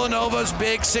 Play the Villanova's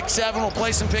big, 6'7", will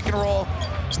play some pick and roll.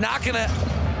 He's not gonna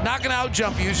out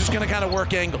jump you. He's just gonna kind of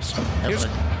work angles. Here's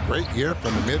a great year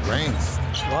from the mid-range.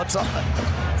 Well, that's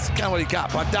kind of what he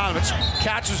got. Bogdanovich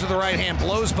catches with the right hand,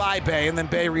 blows by Bey, and then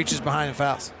Bey reaches behind and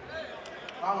fouls.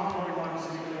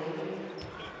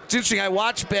 It's interesting. I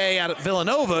watched Bey out at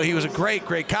Villanova. He was a great,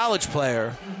 great college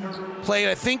player. Played,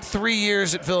 I think, 3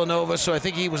 years at Villanova, so I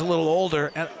think he was a little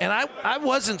older. And I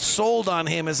wasn't sold on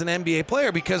him as an NBA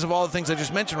player because of all the things I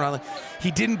just mentioned, Ron.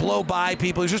 He didn't blow by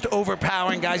people. He was just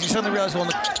overpowering guys. You suddenly realize,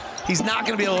 he's not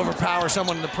going to be able to overpower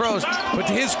someone in the pros. But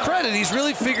to his credit, he's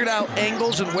really figured out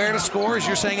angles and where to score, as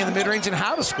you're saying, in the mid-range, and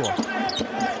how to score.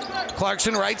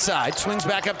 Clarkson right side, swings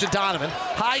back up to Donovan.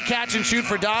 High catch and shoot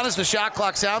for Donis. The shot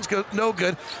clock sounds no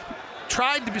good.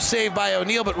 Tried to be saved by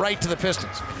O'Neal, but right to the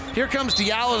Pistons. Here comes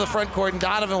Diallo to the front court, and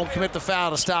Donovan will commit the foul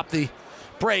to stop the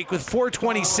break with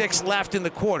 4:26 left in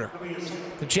the quarter.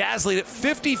 The Jazz lead at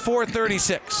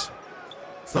 54-36.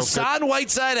 Hassan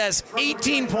Whiteside has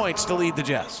 18 points to lead the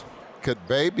Jazz. Could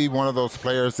Bey be one of those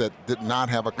players that didn't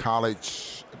have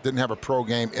a pro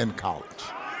game in college,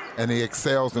 and he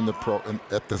excels in the pro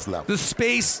at this level? The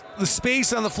space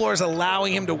on the floor is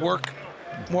allowing him to work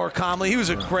more calmly. He was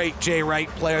a great Jay Wright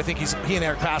player. I think he and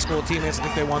Eric Paschal were teammates. I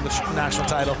think they won the national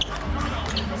title.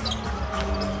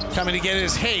 Coming to get it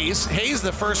is Hayes. Hayes,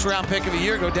 the first-round pick of the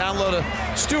year. Go down low to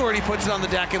Stewart. He puts it on the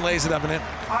deck and lays it up and in.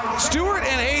 Stewart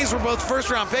and Hayes were both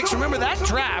first-round picks. Remember that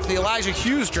draft, the Elijah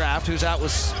Hughes draft, who's out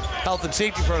with health and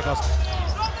safety protocols.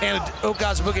 And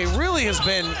Okazubuke really has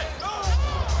been,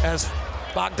 as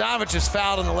Bogdanovich is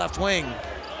fouled in the left wing,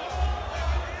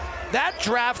 that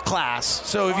draft class,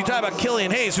 so if you talk about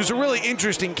Killian Hayes, who's a really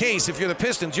interesting case, if you're the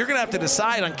Pistons, you're going to have to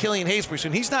decide on Killian Hayes pretty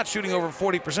soon. He's not shooting over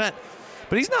 40%,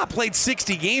 but he's not played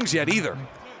 60 games yet either.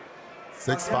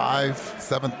 6'5",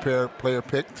 seventh player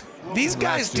picked. These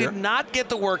guys did not get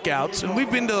the workouts, and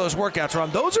we've been to those workouts, Ron.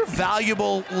 Those are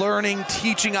valuable learning,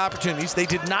 teaching opportunities. They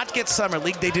did not get Summer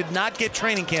League. They did not get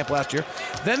training camp last year.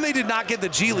 Then they did not get the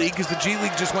G League because the G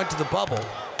League just went to the bubble.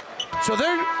 So they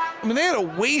had a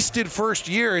wasted first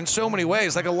year in so many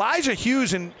ways. Like Elijah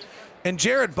Hughes and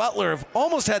Jared Butler have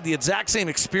almost had the exact same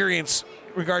experience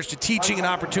in regards to teaching an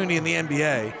opportunity in the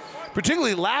NBA.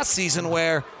 particularly last season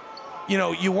where,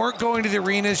 you weren't going to the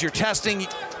arenas, you're testing.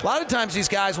 A lot of times these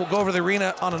guys will go over to the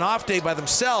arena on an off day by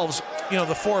themselves,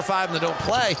 the 4 or 5 that don't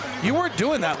play. You weren't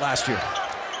doing that last year.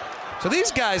 So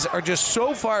these guys are just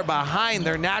so far behind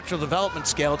their natural development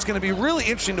scale. It's going to be really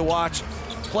interesting to watch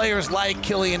players like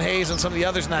Killian Hayes and some of the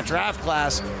others in that draft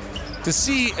class to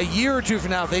see a year or two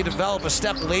from now if they develop a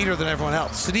step later than everyone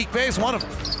else. Saddiq Bey is one of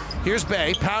them. Here's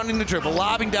Bey pounding the dribble,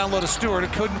 lobbing down low to Stewart, who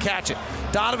couldn't catch it.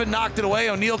 Donovan knocked it away.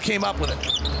 O'Neal came up with it.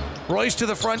 Royce to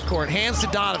the front court, hands to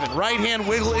Donovan. Right hand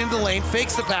wiggle into the lane,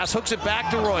 fakes the pass, hooks it back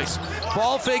to Royce.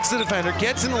 Ball fakes the defender,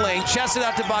 gets in the lane, chests it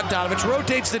out to Bogdanovich,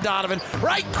 rotates to Donovan.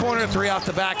 Right corner three off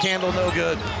the back handle, no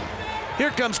good. Here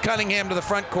comes Cunningham to the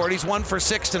front court. He's 1 for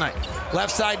 6 tonight.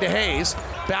 Left side to Hayes.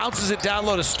 Bounces it down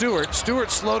low to Stewart. Stewart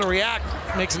slow to react.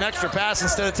 Makes an extra pass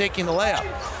instead of taking the layup.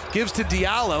 Gives to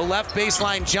Diallo. Left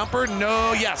baseline jumper.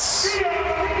 No, yes.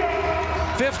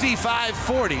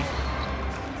 55-40.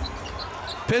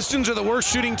 Pistons are the worst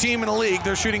shooting team in the league.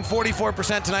 They're shooting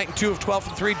 44% tonight and 2 of 12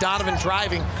 from 3. Donovan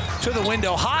driving to the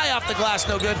window. High off the glass,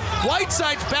 no good.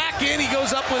 Whiteside's back in. He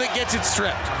goes up with it, gets it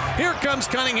stripped. Here comes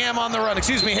Cunningham on the run.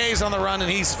 Hayes on the run,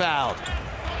 and he's fouled.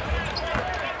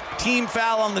 Team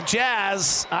foul on the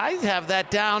Jazz. I have that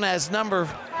down as number...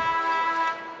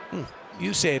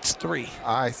 You say it's 3.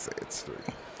 I say it's 3.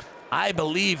 I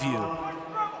believe you.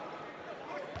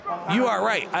 You are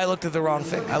right. I looked at the wrong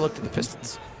thing. I looked at the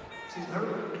Pistons.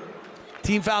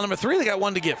 Team foul number 3. They got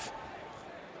 1 to give.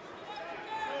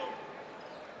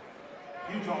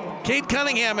 Cade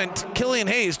Cunningham and Killian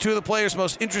Hayes, 2 of the players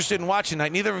most interested in watching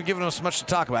tonight. Neither have given us much to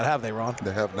talk about, have they, Ron?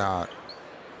 They have not.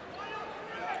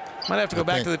 Might have to go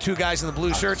back to the 2 guys in the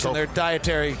blue shirts and their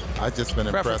dietary I've just been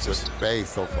impressed preferences. with Bey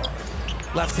so far.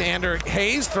 Left-hander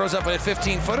Hayes throws up a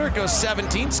 15-footer. It goes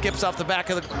 17, skips off the back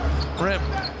of the rim.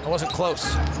 It wasn't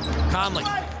close. Conley.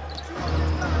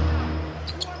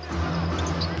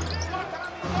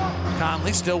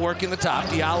 Conley still working the top.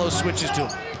 Diallo switches to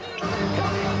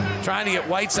him. Trying to get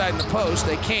Whiteside in the post.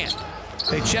 They can't.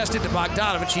 They chest it to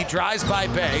Bogdanovich. He drives by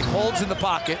Bey, holds in the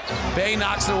pocket. Bey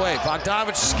knocks it away.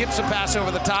 Bogdanovich skips a pass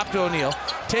over the top to O'Neal.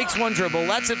 Takes 1 dribble,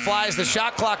 lets it fly as the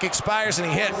shot clock expires,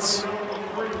 and he hits.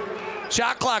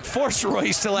 Shot clock forced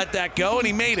Royce to let that go, and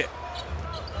he made it.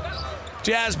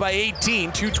 Jazz by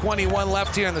 18, 2:21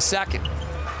 left here in the second.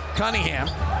 Cunningham,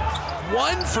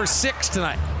 1 for 6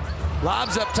 tonight.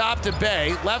 Lobs up top to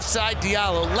Bey, left side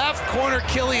Diallo, left corner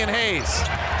Killian Hayes.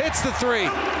 Hits the 3.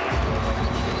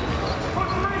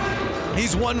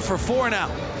 He's 1 for 4 now.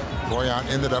 Bojan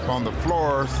ended up on the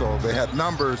floor, so they had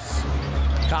numbers.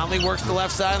 Conley works the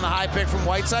left side on the high pick from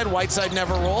Whiteside. Whiteside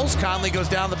never rolls. Conley goes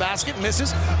down the basket,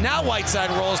 misses. Now Whiteside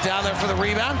rolls down there for the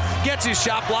rebound. Gets his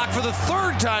shot blocked for the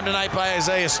 3rd time tonight by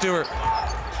Isaiah Stewart.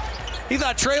 He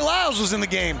thought Trey Lyles was in the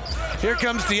game. Here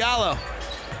comes Diallo.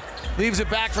 Leaves it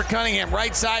back for Cunningham.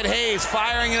 Right side Hayes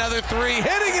firing another 3.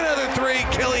 Hitting another 3.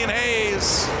 Killian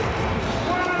Hayes.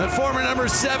 The former number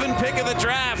 7 pick of the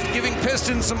draft, giving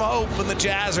Pistons some hope, and the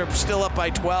Jazz are still up by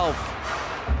 12.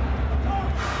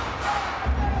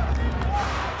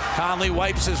 Conley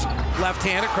wipes his left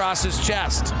hand across his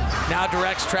chest. Now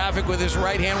directs traffic with his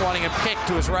right hand, wanting a pick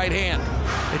to his right hand.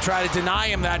 They try to deny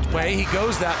him that way. He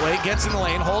goes that way, gets in the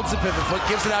lane, holds the pivot foot,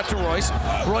 gives it out to Royce.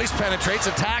 Royce penetrates,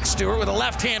 attacks Stewart with a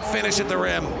left-hand finish at the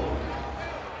rim.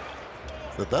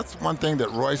 So that's one thing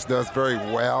that Royce does very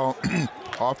well.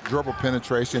 Off dribble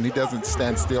penetration. He doesn't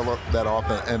stand still that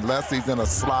often unless he's in a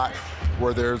slot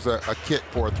where there's a kick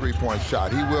for a 3-point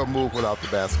shot. He will move without the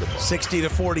basketball.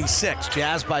 60-46,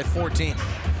 Jazz by 14.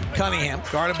 Cunningham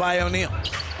guarded by O'Neal.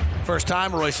 First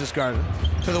time Royce is guarded.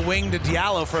 To the wing to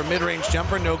Diallo for a mid-range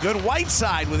jumper, no good.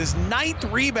 Whiteside with his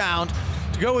 9th rebound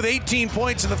to go with 18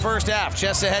 points in the first half.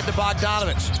 Chest ahead to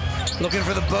Bogdanovich. Looking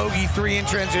for the bogey 3 in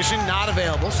transition, not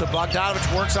available, so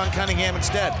Bogdanovich works on Cunningham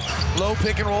instead. Low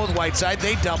pick and roll with Whiteside,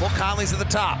 they double, Conley's at the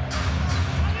top.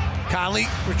 Conley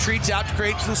retreats out to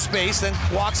create some space, then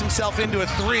walks himself into a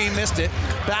 3, missed it.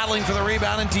 Battling for the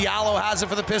rebound, and Diallo has it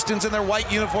for the Pistons in their white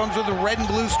uniforms with the red and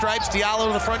blue stripes. Diallo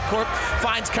to the front court,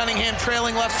 finds Cunningham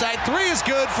trailing left side. 3 is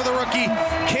good for the rookie,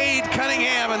 Cade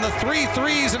Cunningham, and the 3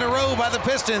 threes in a row by the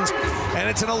Pistons. And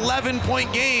it's an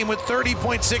 11-point game with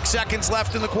 30.6 seconds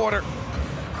left in the quarter.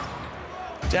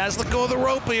 Jazz let go of the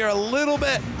rope here a little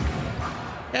bit.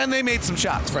 And they made some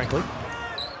shots, frankly.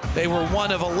 They were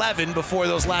 1 of 11 before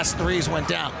those last 3s went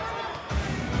down.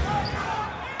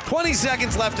 20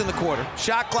 seconds left in the quarter.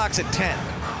 Shot clock's at 10.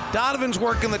 Donovan's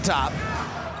working the top.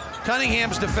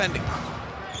 Cunningham's defending.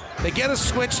 They get a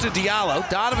switch to Diallo.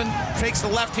 Donovan takes the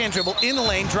left-hand dribble in the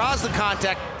lane, draws the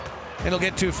contact, and he'll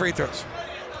get 2 free throws.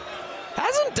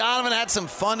 Hasn't Donovan had some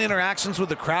fun interactions with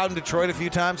the crowd in Detroit a few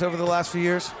times over the last few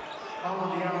years?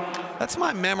 That's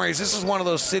my memories. This is one of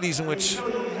those cities in which,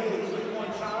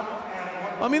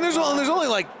 I mean, there's only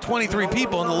like 23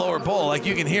 people in the lower bowl. Like,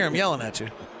 you can hear them yelling at you.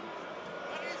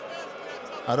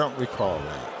 I don't recall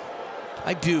that.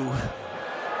 I do.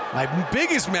 My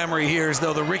biggest memory here is,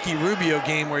 though, the Ricky Rubio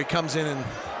game where he comes in and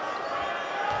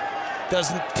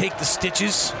doesn't take the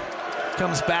stitches,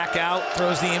 comes back out,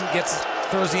 throws the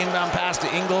inbound pass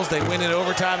to Ingles. They win in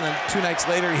overtime, and then 2 nights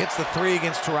later he hits the 3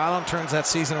 against Toronto and turns that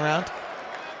season around.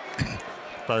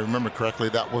 If I remember correctly,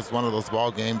 that was one of those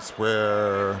ball games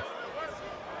where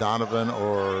Donovan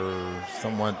or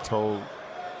someone told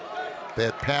they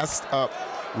had passed up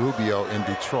Rubio in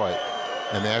Detroit,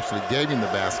 and they actually gave him the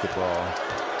basketball.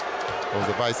 Or was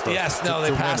it vice versa? Yes, no,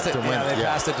 they passed it.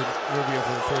 Passed it to Rubio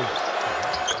for the 3.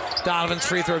 Donovan's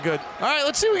free throw good. All right,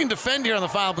 let's see if we can defend here on the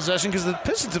final possession, because the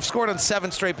Pistons have scored on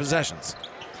 7 straight possessions.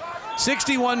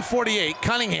 61-48,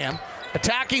 Cunningham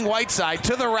attacking Whiteside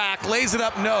to the rack, lays it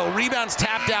up, no. Rebounds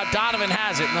tapped out, Donovan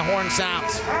has it, and the horn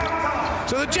sounds.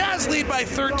 So the Jazz lead by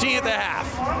 13 at the half.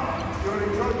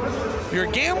 If you're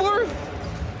a gambler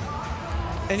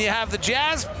and you have the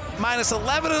Jazz minus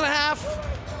 11.5,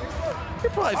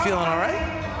 you're probably feeling all right.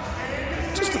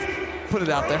 Just to put it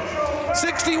out there.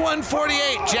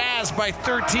 61-48, Jazz by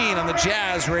 13 on the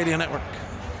Jazz Radio Network.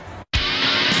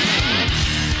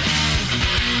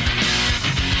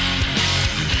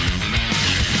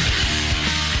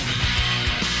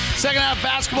 Second half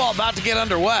basketball about to get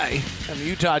underway, and the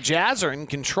Utah Jazz are in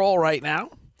control right now.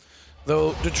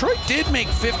 Though Detroit did make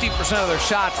 50% of their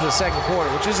shots in the second quarter,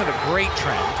 which isn't a great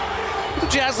trend. The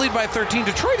Jazz lead by 13.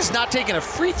 Detroit has not taken a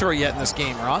free throw yet in this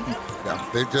game, Ron. Yeah,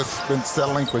 they've just been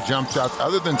settling for jump shots.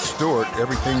 Other than Stewart,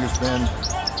 everything has been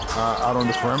out on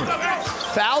the perimeter.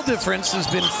 Foul difference has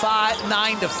been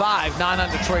 9-5, 9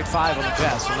 on Detroit, 5 on the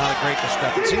Jazz, so not a great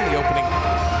discrepancy in the opening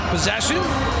possession.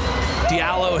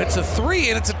 Diallo hits a 3,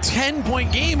 and it's a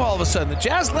 10-point game all of a sudden. The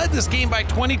Jazz led this game by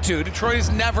 22. Detroit has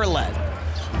never led.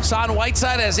 Hassan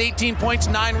Whiteside has 18 points,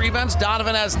 9 rebounds.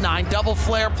 Donovan has 9. Double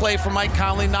flare play for Mike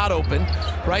Conley, not open.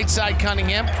 Right side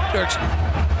Cunningham,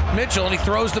 Mitchell, and he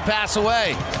throws the pass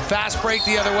away. Fast break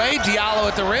the other way. Diallo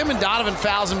at the rim, and Donovan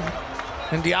fouls him,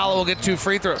 and Diallo will get 2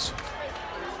 free throws.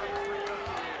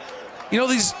 You know,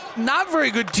 these not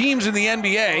very good teams in the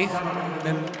NBA,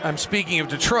 and I'm speaking of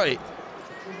Detroit,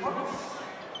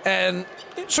 and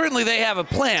certainly they have a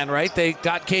plan, right? They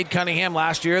got Cade Cunningham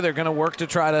last year. They're going to work to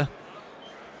try to,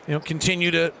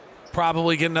 continue to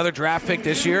probably get another draft pick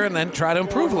this year and then try to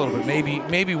improve a little bit.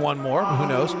 Maybe one more, who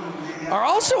knows. Are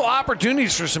also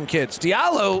opportunities for some kids.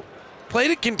 Diallo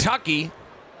played at Kentucky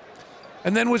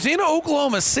and then was in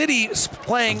Oklahoma City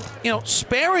playing,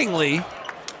 sparingly,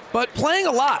 but playing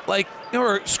a lot,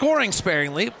 or scoring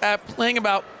sparingly, playing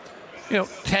about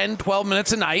 10, 12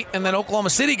 minutes a night, and then Oklahoma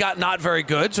City got not very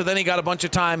good, so then he got a bunch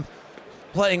of time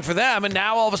playing for them, and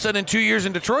now all of a sudden in 2 years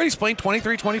in Detroit, he's playing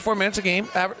 23, 24 minutes a game,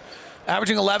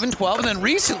 averaging 11, 12, and then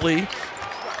recently,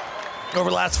 over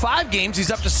the last 5 games, he's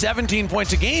up to 17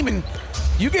 points a game, and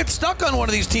you get stuck on one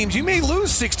of these teams, you may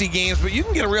lose 60 games, but you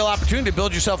can get a real opportunity to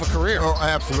build yourself a career. Oh,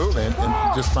 absolutely, and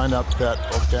just find out that,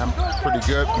 okay, I'm pretty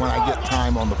good when I get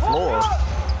time on the floor.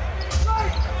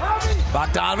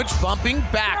 Bogdanovich bumping,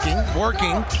 backing,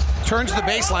 working, turns the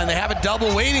baseline. They have a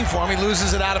double waiting for him. He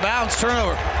loses it out of bounds.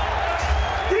 Turnover.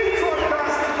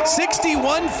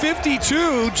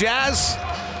 61-52. Jazz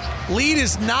lead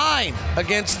is 9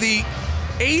 against the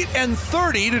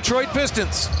 8-30 Detroit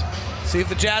Pistons. See if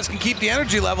the Jazz can keep the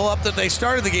energy level up that they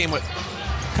started the game with.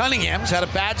 Cunningham's had a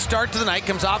bad start to the night,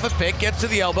 comes off a pick, gets to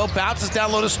the elbow, bounces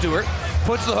down low to Stewart,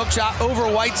 puts the hook shot over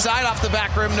Whiteside off the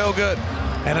back rim, no good.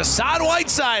 And Hassan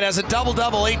Whiteside has a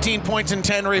double-double, 18 points and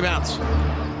 10 rebounds.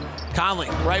 Conley,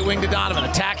 right wing to Donovan,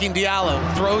 attacking Diallo,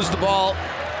 throws the ball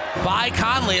by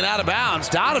Conley and out of bounds.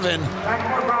 Donovan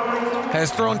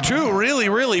has thrown 2 really,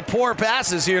 really poor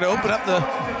passes here to open up the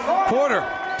quarter.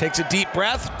 Takes a deep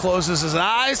breath, closes his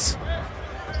eyes,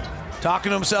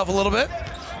 talking to himself a little bit.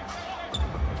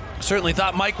 Certainly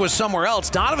thought Mike was somewhere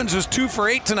else. Donovan's just 2 for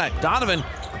 8 tonight. Donovan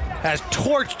has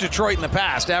torched Detroit in the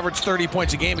past, averaged 30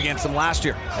 points a game against them last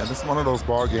year. And this is one of those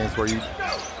ball games where you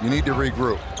need to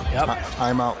regroup. Yep.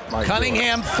 Timeout.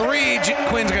 Cunningham 3.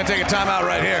 Quinn's going to take a timeout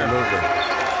right here. Absolutely.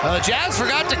 The Jazz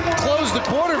forgot to close the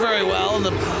quarter very well, and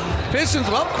the Pistons,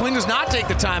 Quinn does not take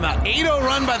the timeout. 8-0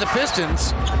 run by the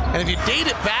Pistons, and if you date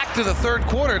it back to the third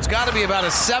quarter, it's got to be about a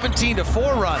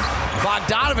 17-4 run.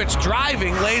 Bogdanovich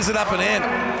driving, lays it up and in.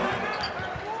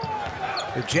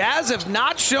 The Jazz have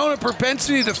not shown a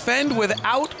propensity to defend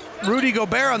without Rudy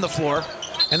Gobert on the floor,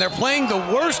 and they're playing the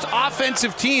worst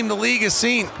offensive team the league has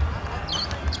seen.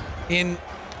 in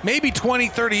maybe 20,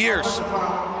 30 years.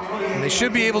 And they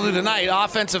should be able to tonight.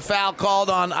 Offensive foul called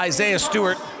on Isaiah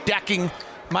Stewart, decking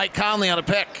Mike Conley on a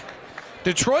pick.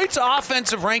 Detroit's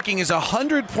offensive ranking is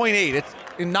 100.8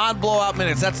 in non-blowout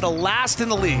minutes. That's the last in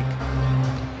the league.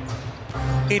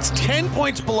 It's 10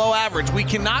 points below average. We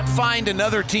cannot find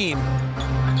another team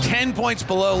 10 points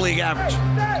below league average.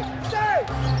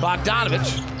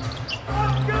 Bogdanovich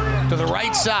to the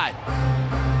right side.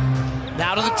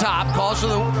 Now to the top, calls for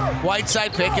the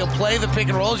Whiteside pick. He'll play the pick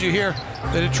and roll as you hear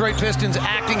the Detroit Pistons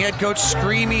acting head coach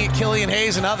screaming at Killian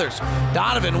Hayes and others.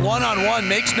 Donovan one-on-one,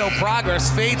 makes no progress,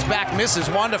 fades back, misses.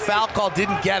 Wanted a foul call,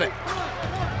 didn't get it.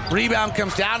 Rebound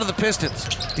comes down to the Pistons.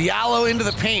 Diallo into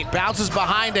the paint, bounces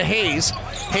behind to Hayes.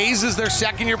 Hayes is their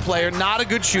second-year player, not a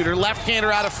good shooter,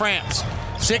 left-hander out of France.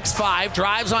 6'5",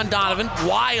 drives on Donovan,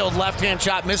 wild left-hand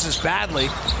shot, misses badly,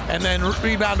 and then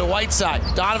rebound to Whiteside.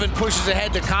 Donovan pushes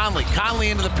ahead to Conley.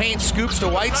 Conley into the paint, scoops to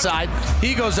Whiteside.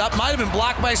 He goes up, might have been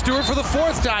blocked by Stewart for the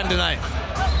fourth time tonight.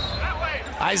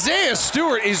 Isaiah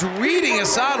Stewart is reading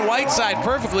Hassan Whiteside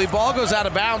perfectly. Ball goes out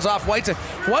of bounds off Whiteside.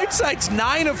 Whiteside's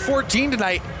 9 of 14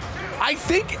 tonight. I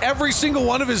think every single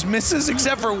one of his misses,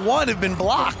 except for one, have been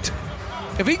blocked.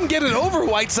 If he can get it over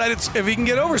Whiteside, if he can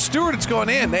get over Stewart, it's going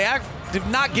in. They have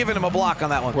not given him a block on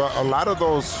that one. Well, a lot of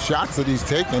those shots that he's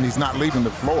taking, he's not leaving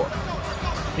the floor.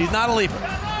 He's not a leaper.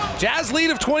 Jazz lead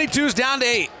of 22 is down to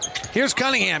 8. Here's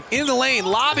Cunningham in the lane,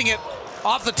 lobbing it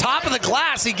off the top of the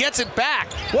glass. He gets it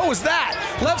back. What was that?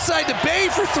 Left side to Bay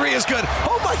for 3 is good.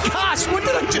 Oh my gosh, what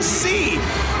did I just see?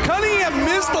 Cunningham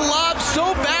missed the lob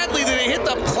so badly that it hit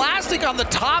the plastic on the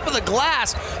top of the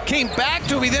glass. Came back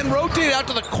to him. He then rotated out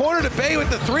to the corner to Bay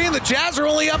with the 3, and the Jazz are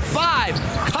only up 5.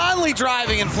 Conley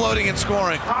driving and floating and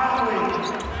scoring.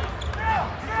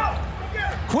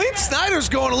 Quinn Snyder's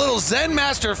going a little Zen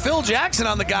Master Phil Jackson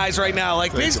on the guys right now.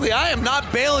 Like, basically, I am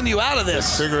not bailing you out of this.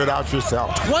 Just figure it out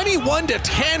yourself.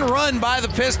 21-10 run by the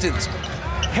Pistons.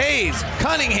 Hayes,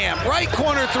 Cunningham, right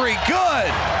corner 3,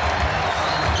 good.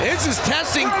 This is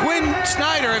testing Quinn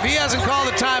Snyder if he hasn't called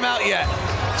a timeout yet.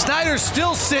 Snyder's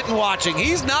still sitting watching.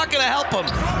 He's not going to help him.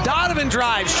 Donovan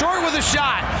drives, short with a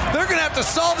shot. They're going to have to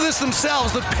solve this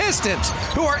themselves. The Pistons,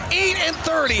 who are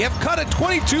 8-30, have cut a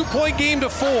 22-point game to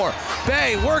 4.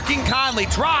 Bay working Conley,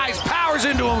 drives, powers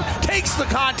into him, takes the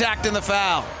contact and the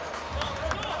foul.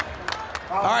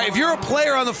 All right, if you're a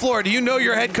player on the floor, do you know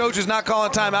your head coach is not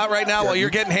calling timeout right now while you're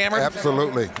getting hammered?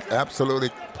 Absolutely, absolutely.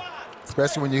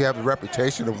 Especially when you have the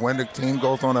reputation of when the team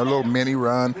goes on a little mini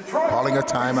run, calling a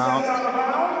timeout.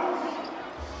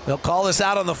 They'll call this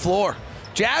out on the floor.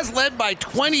 Jazz led by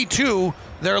 22.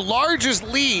 Their largest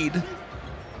lead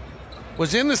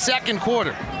was in the second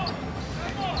quarter.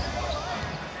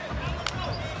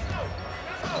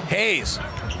 Hayes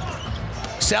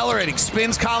accelerating,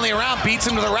 spins Conley around, beats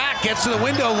him to the rack, gets to the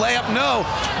window, layup no.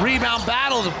 Rebound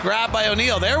battle, grabbed by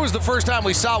O'Neal. There was the first time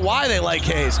we saw why they like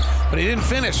Hayes, but he didn't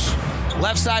finish.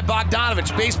 Left side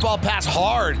Bogdanovich, baseball pass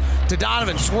hard to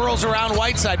Donovan, swirls around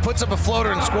Whiteside, puts up a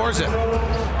floater and scores it.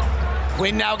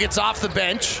 Quinn now gets off the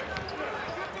bench.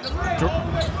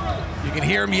 You can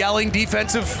hear him yelling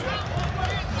defensive.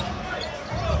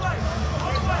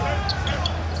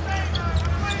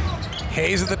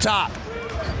 Hayes at the top,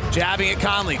 jabbing at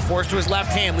Conley, forced to his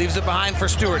left hand, leaves it behind for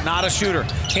Stewart, not a shooter.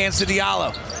 Hands to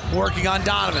Diallo, working on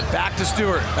Donovan, back to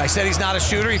Stewart. I said he's not a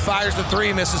shooter, he fires the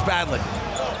 3, misses badly.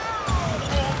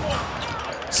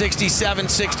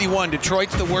 67-61,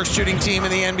 Detroit's the worst shooting team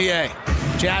in the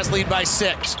NBA. Jazz lead by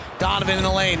 6. Donovan in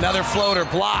the lane, another floater,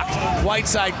 blocked.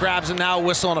 Whiteside grabs him, now a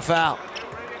whistle and a foul.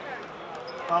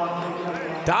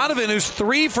 Donovan, who's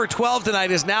 3 for 12 tonight,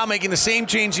 is now making the same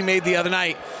change he made the other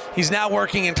night. He's now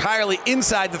working entirely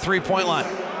inside the 3-point line.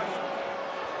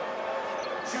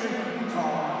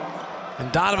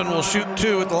 And Donovan will shoot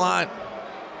 2 at the line.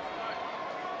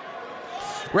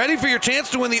 Ready for your chance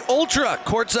to win the Ultra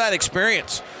courtside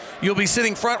experience. You'll be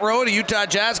sitting front row at a Utah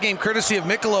Jazz game courtesy of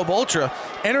Michelob Ultra.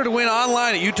 Enter to win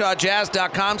online at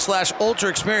utahjazz.com/Ultra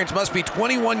experience. Must be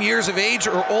 21 years of age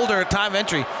or older at time of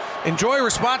entry. Enjoy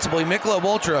responsibly. Michelob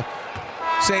Ultra,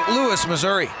 St. Louis,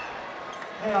 Missouri.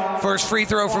 First free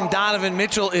throw from Donovan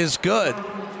Mitchell is good.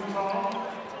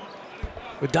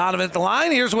 With Donovan at the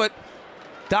line, here's what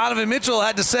Donovan Mitchell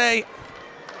had to say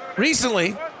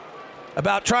recently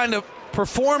about trying to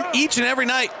perform each and every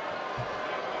night.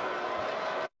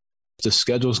 The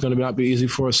schedule's going to not be easy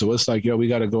for us. So it's like, we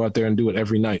got to go out there and do it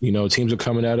every night. You know, teams are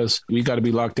coming at us. We got to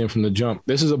be locked in from the jump.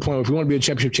 This is a point, if we want to be a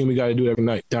championship team, we got to do it every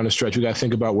night down the stretch. We got to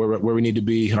think about where we need to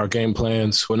be, our game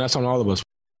plans. Well, that's on all of us.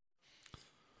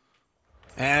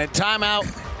 And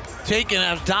timeout taken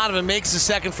as Donovan makes the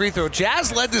second free throw.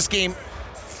 Jazz led this game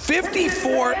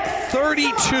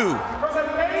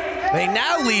 54-32. They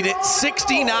now lead it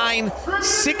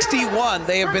 69-61.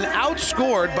 They have been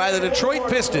outscored by the Detroit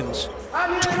Pistons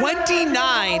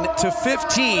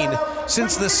 29-15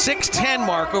 since the 6:10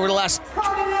 mark over the last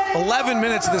 11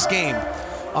 minutes of this game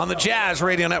on the Jazz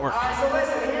Radio Network.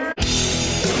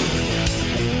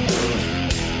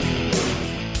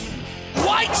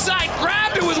 Whiteside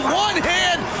grabbed it with one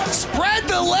hand, spread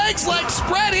the legs like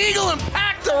spread eagle, and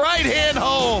packed the right hand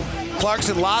home.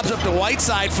 Clarkson lobs up to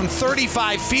Whiteside from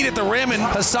 35 feet at the rim, and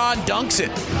Hassan dunks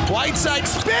it. Whiteside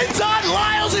spins on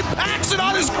Lyles and packs it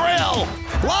on his grill.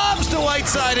 Lobs to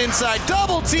Whiteside inside,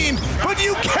 double team, but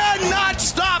you cannot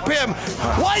stop him.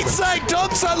 Whiteside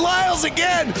dunks on Lyles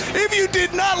again. If you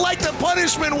did not like the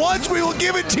punishment once, we will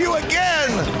give it to you again.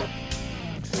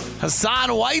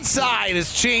 Hassan Whiteside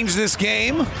has changed this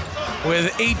game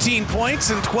with 18 points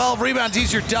and 12 rebounds.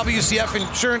 He's your WCF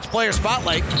Insurance Player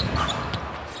Spotlight.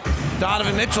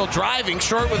 Donovan Mitchell driving,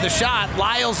 short with the shot.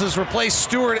 Lyles has replaced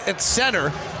Stewart at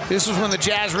center. This was when the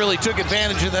Jazz really took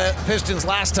advantage of the Pistons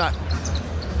last time.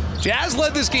 Jazz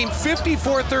led this game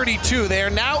 54-32. They are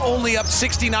now only up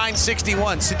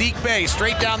 69-61. Sadiq Bey,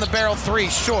 straight down the barrel three,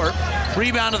 short.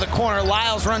 Rebound to the corner.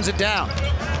 Lyles runs it down.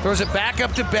 Throws it back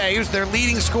up to Bey, who's their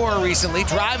leading scorer recently.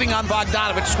 Driving on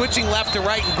Bogdanovic, switching left to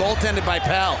right and goaltended by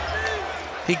Pell.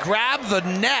 He grabbed the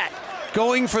net,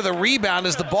 going for the rebound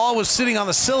as the ball was sitting on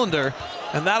the cylinder,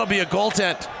 and that'll be a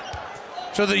goaltend.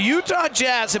 So the Utah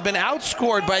Jazz have been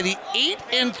outscored by the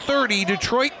 8-30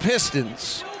 Detroit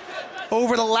Pistons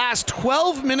over the last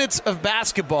 12 minutes of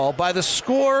basketball by the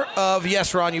score of,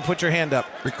 yes, Ron, you put your hand up.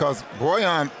 Because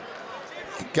Bojan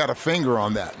got a finger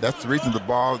on that. That's the reason the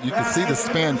ball, you can see the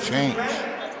spin change.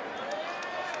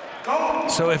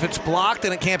 So if it's blocked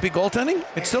and it can't be goaltending,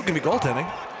 it still can be goaltending.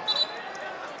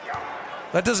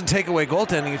 That doesn't take away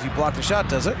goaltending if you block the shot,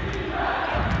 does it?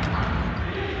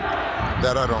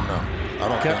 That I don't know. I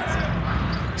don't think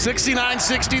so.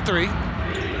 69-63.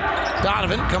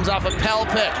 Donovan comes off a Pell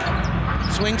pick.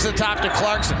 Swings the top to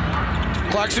Clarkson.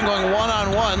 Clarkson going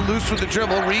one-on-one, loose with the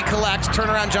dribble, recollects,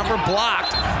 turnaround jumper,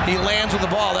 blocked. He lands with the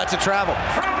ball. That's a travel.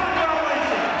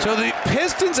 So the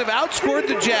Pistons have outscored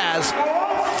the Jazz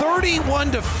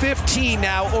 31-15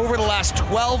 now over the last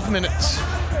 12 minutes.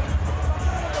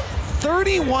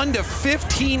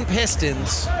 31-15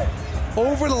 Pistons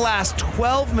over the last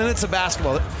 12 minutes of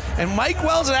basketball. And Mike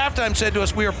Wells at halftime said to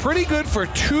us, we are pretty good for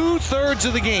 2/3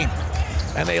 of the game.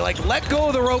 And they let go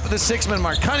of the rope at the 6-minute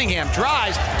mark. Cunningham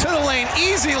drives to the lane,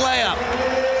 easy layup.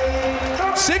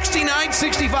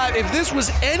 69-65. If this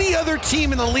was any other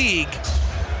team in the league,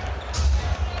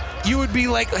 you would be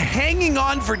hanging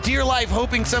on for dear life,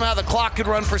 hoping somehow the clock could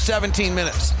run for 17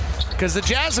 minutes. Because the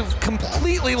Jazz have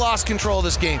completely lost control of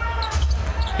this game.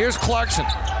 Here's Clarkson,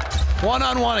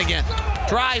 one-on-one again.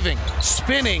 Driving,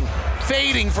 spinning,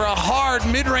 fading for a hard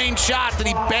mid-range shot that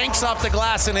he banks off the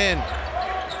glass and in.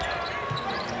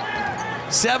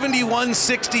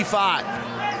 71-65.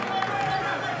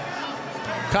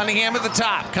 Cunningham at the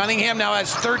top. Cunningham now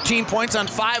has 13 points on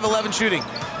 5-11 shooting.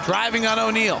 Driving on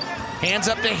O'Neal. Hands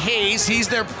up to Hayes. He's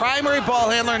their primary ball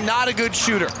handler, not a good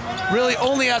shooter. Really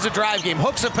only has a drive game.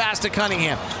 Hooks a pass to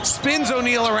Cunningham. Spins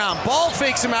O'Neal around. Ball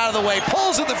fakes him out of the way.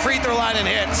 Pulls at the free throw line and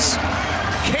hits.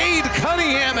 Cade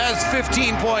Cunningham has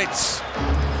 15 points.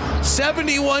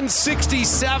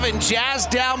 71-67. Jazz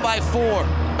down by 4.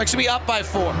 Actually, up by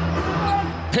 4.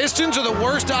 Pistons are the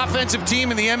worst offensive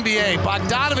team in the NBA.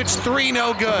 Bogdanovic 3,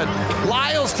 no good.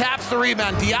 Lyles taps the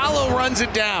rebound. Diallo runs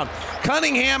it down.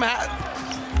 Cunningham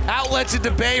outlets it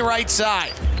to Bey right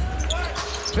side.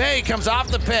 Bey comes off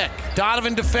the pick.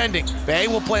 Donovan defending. Bey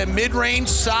will play a mid-range,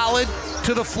 solid,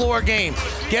 to-the-floor game.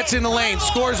 Gets in the lane,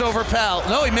 scores over Pell.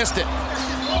 No, he missed it.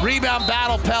 Rebound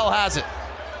battle, Pell has it.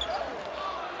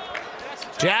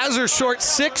 Jazz are short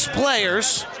 6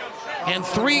 players and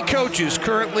 3 coaches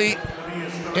currently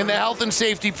in the health and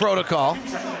safety protocol.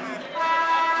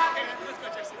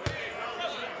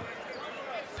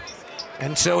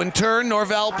 And so in turn,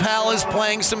 Norvel Pell is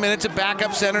playing some minutes at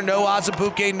backup center. No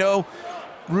Azubuike, no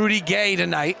Rudy Gay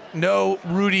tonight. No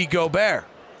Rudy Gobert.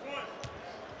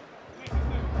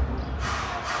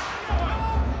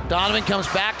 Donovan comes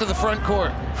back to the front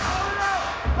court.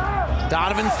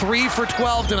 Donovan 3 for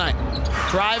 12 tonight.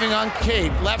 Driving on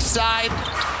Cade. Left side,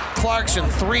 Clarkson,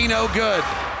 3 no good.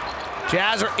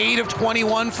 Jazz are 8 of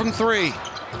 21 from 3.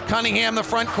 Cunningham, the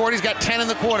front court, he's got 10 in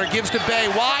the quarter. Gives to Bey,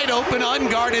 wide open,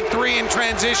 unguarded 3 in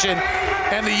transition.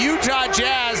 And the Utah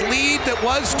Jazz lead that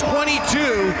was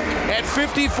 22 at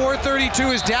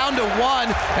 54-32 is down to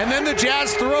 1. And then the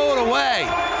Jazz throw it away.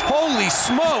 Holy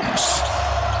smokes.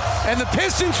 And the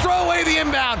Pistons throw away the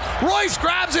inbound. Royce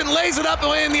grabs it and lays it up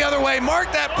and in the other way.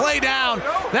 Mark that play down.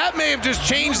 That may have just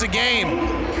changed the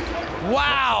game.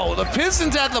 Wow, the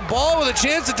Pistons had the ball with a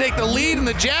chance to take the lead, and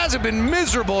the Jazz have been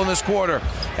miserable in this quarter.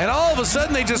 And all of a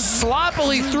sudden, they just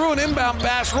sloppily threw an inbound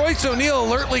pass. Royce O'Neal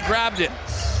alertly grabbed it.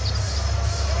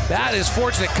 That is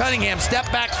fortunate. Cunningham,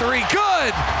 step back three.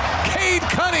 Good! Cade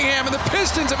Cunningham, and the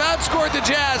Pistons have outscored the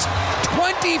Jazz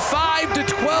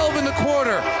 25-12 in the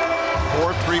quarter.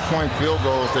 4 3-point field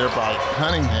goals there by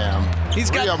Cunningham. He's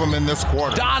got 3 of them in this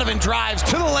quarter. Donovan drives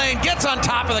to the lane, gets on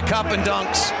top of the cup and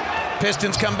dunks.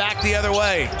 Pistons come back the other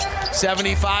way.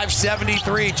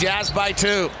 75-73, Jazz by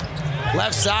 2.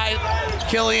 Left side,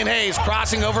 Killian Hayes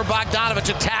crossing over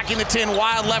Bogdanovich, attacking the tin.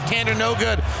 Wild left-hander, no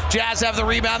good. Jazz have the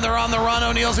rebound. They're on the run.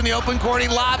 O'Neal's in the open court. He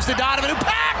lobs to Donovan, who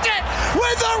packed it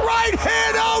with the right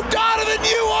hand. Oh, Donovan,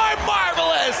 you are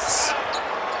marvelous.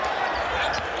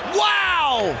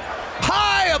 Wow.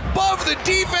 High above the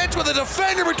defense with a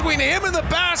defender between him and the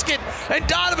basket. And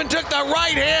Donovan took the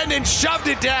right hand and shoved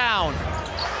it down.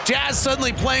 Jazz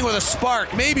suddenly playing with a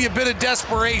spark, maybe a bit of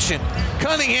desperation.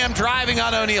 Cunningham driving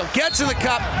on O'Neal, gets in the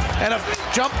cup, and a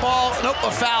jump ball,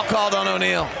 a foul called on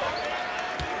O'Neal.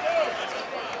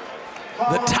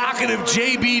 The talkative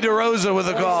J.B. DeRosa with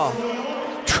a call.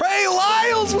 Trey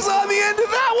Lyles was on the end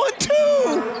of that one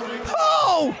too.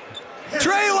 Oh,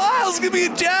 Trey Lyles is going to be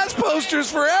in Jazz posters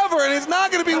forever, and it's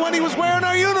not going to be when he was wearing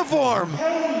our uniform.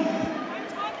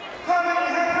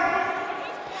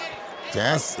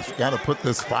 Jazz has got to put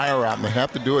this fire out, and they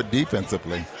have to do it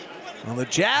defensively. Well, the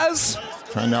Jazz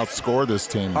trying to outscore this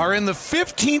team are in the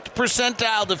 15th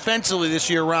percentile defensively this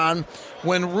year, Ron,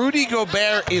 when Rudy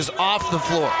Gobert is off the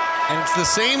floor. And it's the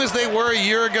same as they were a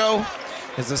year ago.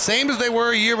 It's the same as they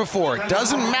were a year before. It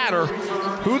doesn't matter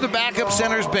who the backup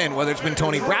center's been, whether it's been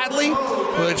Tony Bradley,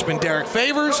 whether it's been Derek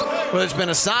Favors, whether it's been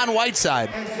Hassan Whiteside.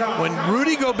 When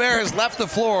Rudy Gobert has left the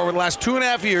floor over the last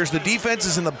 2.5 years, the defense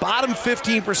is in the bottom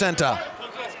 15 percentile.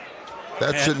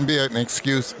 That shouldn't be an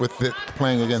excuse with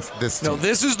playing against this team. No,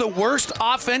 this is the worst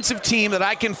offensive team that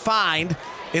I can find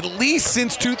at least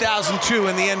since 2002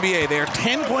 in the NBA. They are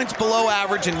 10 points below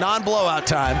average in non-blowout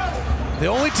time. The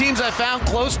only teams I found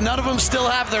close, none of them still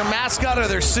have their mascot or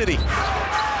their city.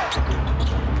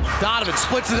 Donovan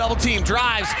splits the double team,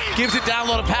 drives, gives it down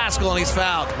low to Pascal, and he's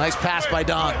fouled. Nice pass by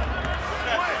Don.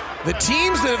 The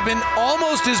teams that have been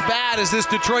almost as bad as this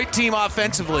Detroit team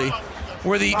offensively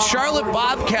were the Charlotte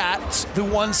Bobcats, who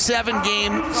won 7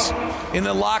 games in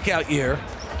the lockout year,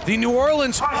 the New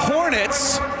Orleans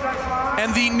Hornets,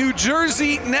 and the New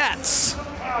Jersey Nets.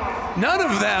 None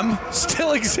of them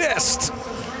still exist.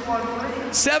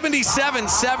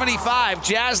 77-75,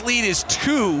 Jazz lead is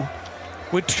 2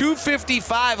 with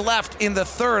 2:55 left in the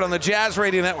third on the Jazz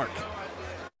Radio Network.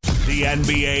 The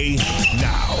NBA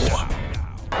now.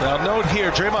 Now note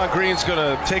here, Draymond Green's going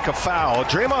to take a foul.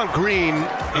 Draymond Green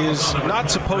is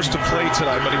not supposed to play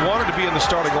tonight, but he wanted to be in the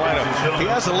starting lineup. He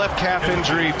has a left calf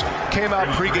injury, came out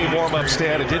pregame warm-up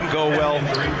stand. It didn't go well,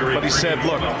 but he said,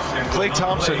 look, Klay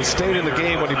Thompson stayed in the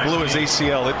game when he blew his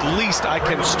ACL. At least I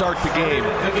can start the game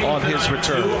on his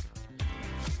return.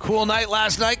 Cool night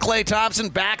last night. Klay Thompson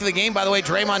back in the game. By the way,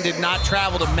 Draymond did not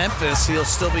travel to Memphis. He'll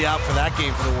still be out for that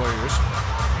game for the Warriors.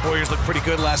 Warriors looked pretty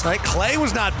good last night. Klay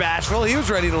was not bashful. He was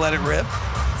ready to let it rip.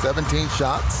 17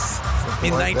 shots.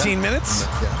 In 19 minutes.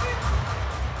 Yeah.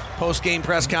 Post-game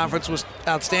press conference was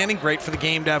outstanding. Great for the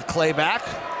game to have Klay back.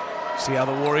 See how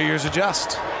the Warriors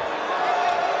adjust.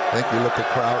 I think we let the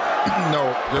crowd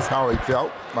know just how he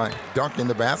felt by dunking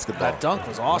the basketball. That dunk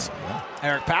was awesome. Yeah.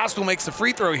 Eric Pascal makes the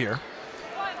free throw here.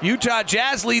 Utah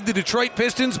Jazz lead the Detroit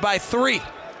Pistons by 3.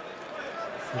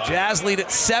 The Jazz lead at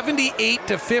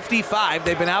 78-55.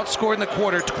 They've been outscored in the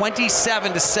quarter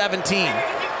 27-17.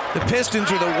 The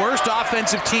Pistons are the worst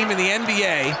offensive team in the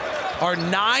NBA, are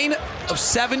 9 of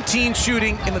 17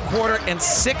 shooting in the quarter and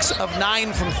 6 of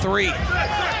 9 from 3.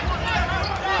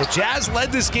 The Jazz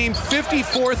led this game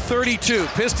 54-32.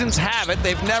 Pistons have it.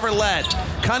 They've never led.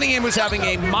 Cunningham was having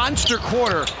a monster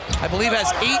quarter. I believe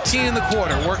has 18 in the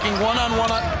quarter, working one-on-one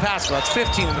on Pascal. That's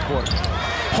 15 in the quarter.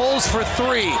 Pulls for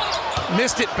 3.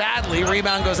 Missed it badly.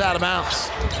 Rebound goes out of bounds.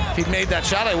 If he'd made that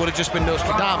shot, I would have just been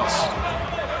Nostradamus.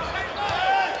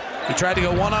 He tried to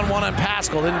go one-on-one on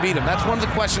Pascal, didn't beat him. That's one of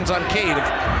the questions on Cade, of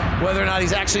whether or not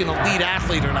he's actually an elite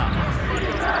athlete or not.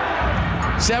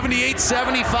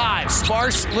 78-75,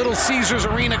 sparse Little Caesars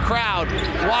Arena crowd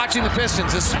watching the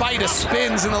Pistons as Spida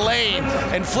spins in the lane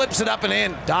and flips it up and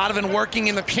in. Donovan working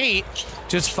in the paint,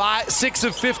 just 6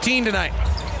 of 15 tonight.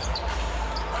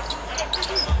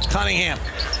 Cunningham,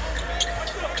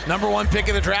 number 1 pick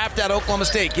of the draft at Oklahoma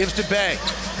State, gives to Bey.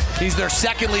 He's their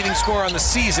second leading scorer on the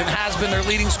season, has been their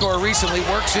leading scorer recently,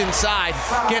 works inside,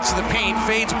 gets to the paint,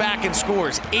 fades back and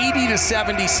scores.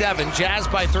 80-77, Jazz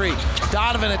by 3.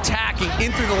 Donovan attacking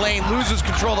in through the lane, loses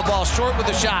control of the ball, short with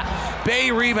the shot.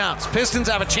 Bay rebounds. Pistons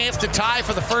have a chance to tie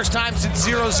for the first time since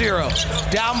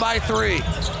 0-0. Down by 3.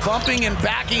 Bumping and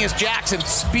backing is Jackson.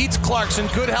 Beats Clarkson.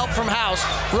 Good help from House.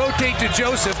 Rotate to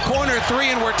Joseph. Corner 3,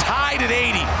 and we're tied at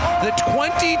 80. The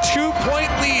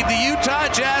 22-point lead the Utah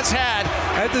Jazz had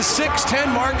at the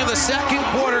 6:10 mark of the second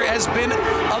quarter has been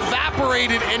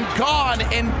evaporated and gone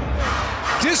and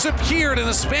disappeared in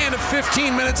a span of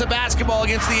 15 minutes of basketball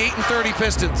against the 8-30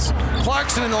 Pistons.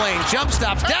 Clarkson in the lane, jump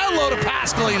stops, down low to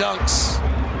Pascal, he dunks.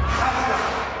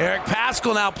 Eric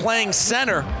Paschall now playing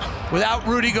center without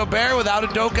Rudy Gobert, without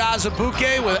Udoka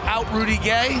Azubuike, without Rudy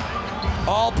Gay.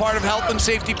 All part of health and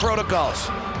safety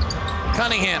protocols.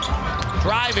 Cunningham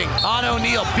driving on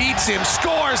O'Neal, beats him,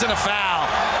 scores, and a foul.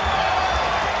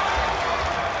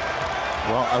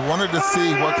 Well, I wanted to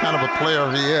see what kind of a player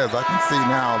he is. I can see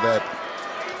now that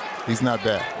he's not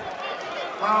bad.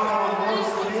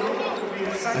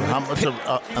 And how much of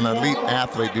an elite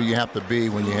athlete do you have to be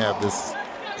when you have this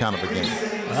kind of a game?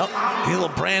 Well, a little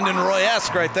Brandon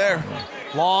Roy-esque right there.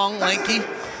 Long, lanky,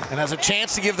 and has a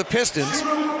chance to give the Pistons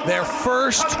their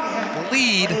first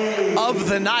lead of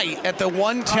the night at the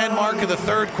 1:10 mark of the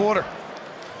third quarter.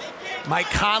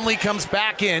 Mike Conley comes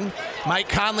back in. Mike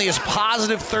Conley is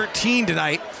positive 13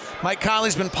 tonight. Mike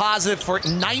Conley's been positive for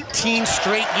 19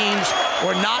 straight games,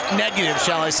 or not negative,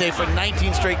 shall I say, for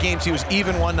 19 straight games. He was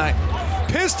even one night.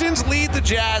 Pistons lead the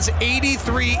Jazz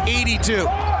 83-82.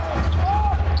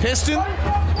 Pistons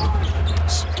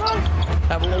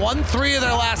have won 3 of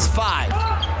their last 5.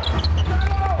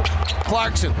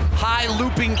 Clarkson, high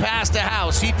looping pass to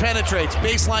House. He penetrates.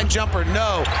 Baseline jumper,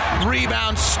 no.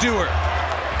 Rebound, Stewart.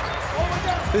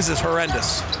 This is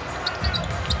horrendous.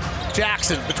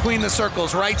 Jackson between the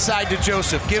circles, right side to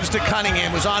Joseph, gives to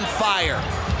Cunningham, who's on fire.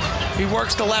 He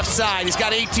works the left side. He's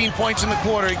got 18 points in the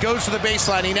quarter. He goes to the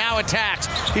baseline. He now attacks.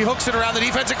 He hooks it around the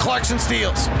defense, and Clarkson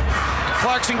steals.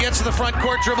 Clarkson gets to the front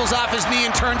court, dribbles off his knee,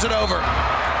 and turns it over.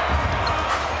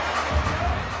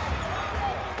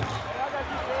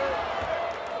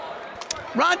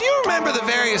 Ron, do you remember the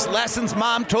various lessons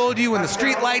Mom told you when the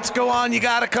street lights go on, you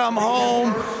gotta come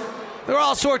home? There are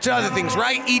all sorts of other things,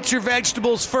 right? Eat your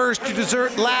vegetables first, your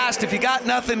dessert last. If you got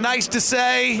nothing nice to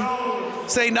say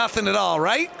nothing at all,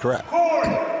 right? Correct.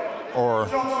 Or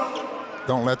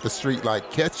don't let the street light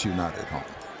catch you not at home.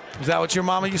 Is that what your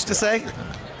mama used to say?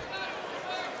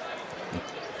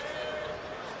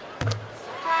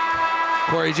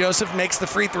 Corey Joseph makes the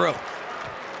free throw.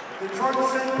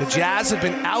 The Jazz have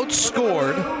been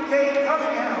outscored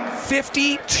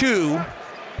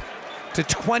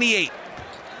 52-28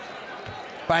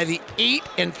 by the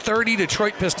 8-30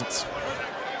 Detroit Pistons.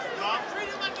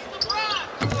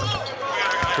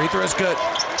 Free throw is good.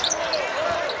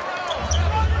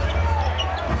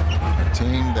 A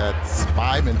team that's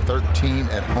 5-13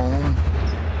 at home.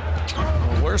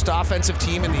 The worst offensive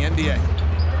team in the NBA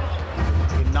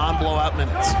in non-blowout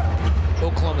minutes.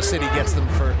 Oklahoma City gets them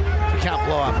to count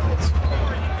blowout minutes.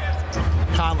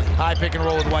 Conley, high pick and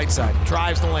roll with Whiteside.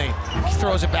 Drives the lane. He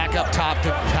throws it back up top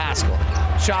to Paschall.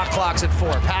 Shot clock's at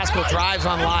 4. Paschall drives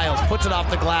on Lyles, puts it off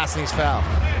the glass, and he's fouled.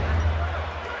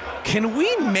 Can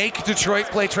we make Detroit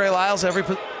play Trey Lyles for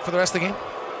the rest of the game?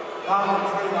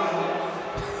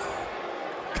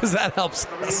 Because that helps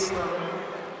us.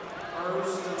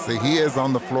 See, he is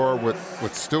on the floor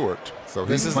with Stewart. So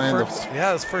he's playing this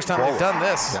is the first time they've done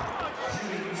this. Yeah.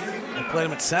 They played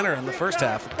him at center in the first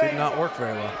half. It did not work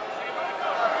very well.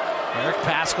 Eric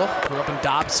Paschall grew up in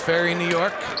Dobbs Ferry, New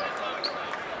York.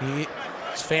 His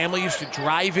family used to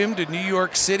drive him to New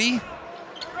York City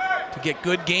to get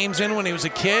good games in when he was a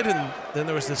kid, and then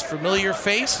there was this familiar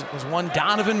face. It was one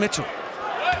Donovan Mitchell.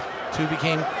 Two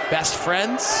became best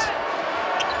friends.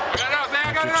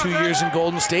 After 2 years in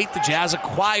Golden State, the Jazz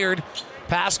acquired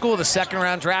Paschall with a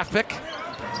second-round draft pick.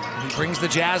 And he brings the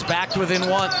Jazz back to within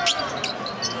 1.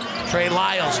 Trey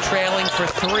Lyles trailing for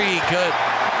 3. Good.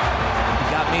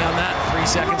 Got me on that. 3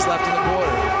 seconds left in the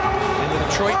quarter. And the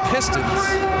Detroit Pistons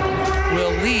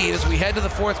will lead as we head to the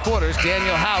fourth quarter.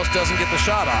 Daniel House doesn't get the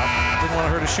shot off. Didn't want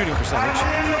to hurt his shooting percentage.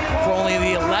 For only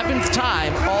the 11th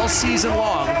time all season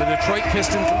long, the Detroit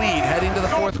Pistons lead heading to the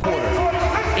fourth quarter.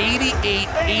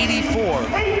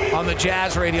 88-84 on the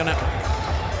Jazz Radio Network.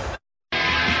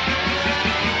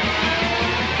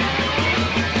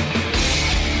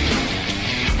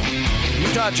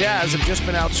 Utah Jazz have just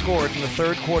been outscored in the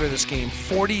third quarter of this game,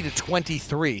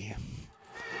 40-23.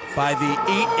 by the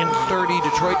 8-30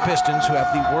 Detroit Pistons, who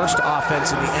have the worst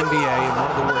offense in the NBA and one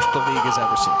of the worst the league has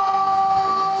ever seen.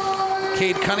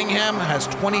 Cade Cunningham has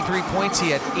 23 points. He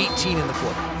had 18 in the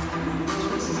quarter.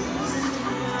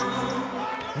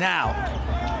 Now,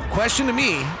 question to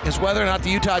me is whether or not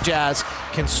the Utah Jazz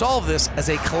can solve this as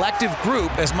a collective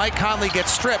group as Mike Conley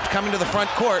gets stripped, coming to the front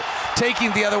court,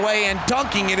 taking the other way and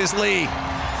dunking at his lead.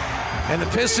 And the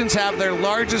Pistons have their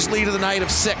largest lead of the night of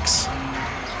 6.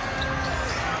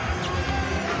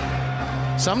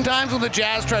 Sometimes when the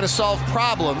Jazz try to solve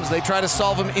problems, they try to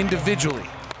solve them individually.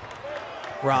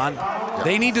 Ron,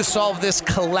 they need to solve this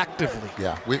collectively.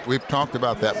 Yeah, we've talked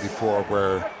about that before,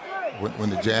 where when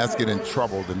the Jazz get in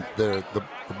trouble, then the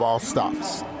ball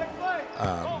stops.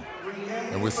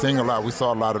 And we're seeing a lot. We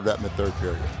saw a lot of that in the third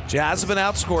period. Jazz have been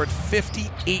outscored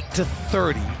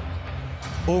 58-30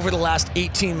 over the last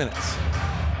 18 minutes.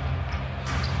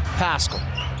 Pascal,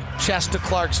 chest to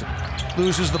Clarkson,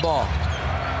 loses the ball.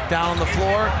 Down on the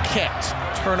floor, kicked.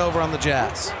 Turnover on the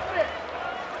Jazz.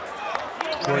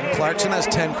 Jordan Clarkson has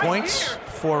 10 points,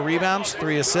 4 rebounds,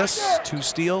 3 assists, 2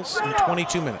 steals in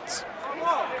 22 minutes.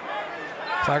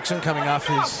 Clarkson coming off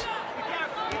his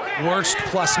worst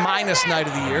plus-minus night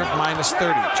of the year, minus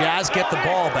 30. Jazz get the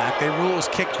ball back. They rule it was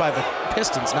kicked by the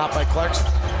Pistons, not by Clarkson.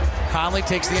 Conley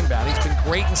takes the inbound. He's been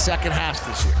great in second half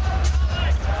this year.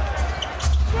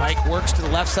 Mike works to the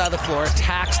left side of the floor,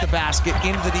 attacks the basket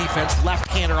into the defense,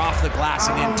 left-hander off the glass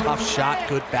and in. Tough shot,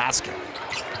 good basket.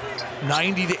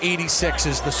 90-86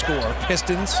 is the score.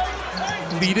 Pistons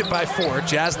lead it by 4.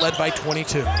 Jazz led by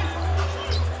 22.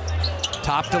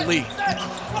 Top to Lee.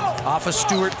 Off a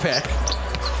Stewart pick.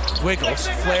 Wiggles,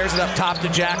 flares it up top to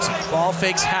Jackson. Ball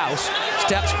fakes House,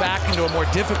 steps back into a more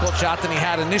difficult shot than he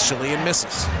had initially and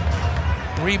misses.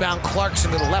 Rebound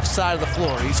Clarkson to the left side of the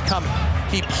floor. He's coming.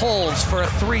 He pulls for a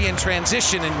 3 in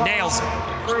transition and nails it.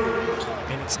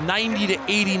 And it's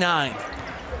 90-89.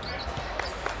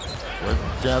 Well,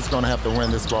 Jazz going to have to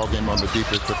win this ball game on the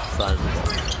defensive side of the ball.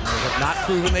 They have not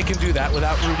proven they can do that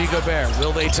without Rudy Gobert.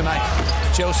 Will they tonight?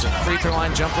 Joseph, free throw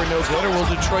line jumper, no good. Or will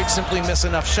Detroit simply miss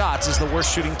enough shots as the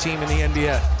worst shooting team in the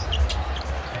NBA?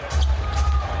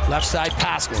 Left side,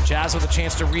 Pascal. Jazz with a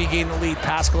chance to regain the lead.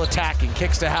 Pascal attacking,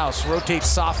 kicks to House, rotates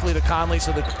softly to Conley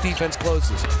so the defense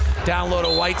closes. Down low to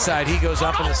Whiteside. He goes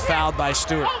up and is fouled by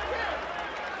Stewart.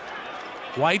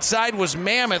 Whiteside was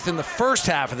mammoth in the first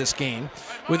half of this game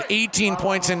with 18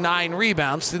 points and 9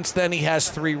 rebounds. Since then, he has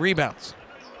 3 rebounds.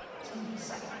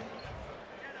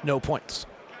 No points.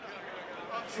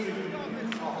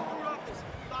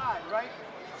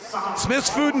 Smith's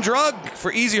Food and Drug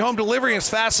for easy home delivery in as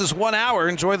fast as 1 hour.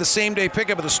 Enjoy the same-day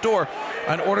pickup at the store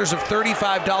on orders of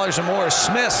 $35 or more.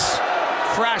 Smith's,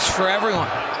 fresh for everyone.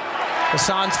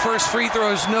 Hassan's first free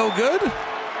throw is no good.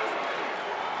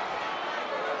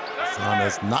 Hassan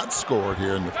has not scored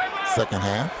here in the second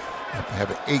half. After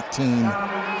having 18,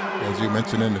 as you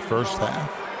mentioned, in the first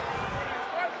half.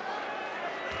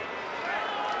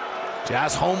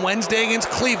 Jazz home Wednesday against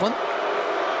Cleveland.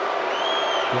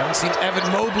 If you haven't seen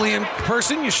Evan Mobley in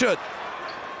person, you should.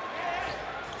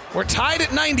 We're tied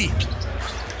at 90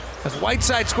 as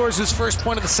Whiteside scores his first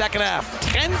point of the second half.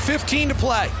 10:15 to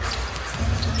play.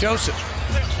 Joseph,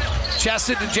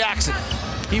 chested to Jackson.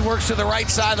 He works to the right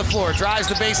side of the floor, drives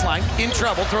the baseline, in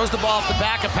trouble, throws the ball off the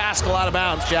back of Pascal out of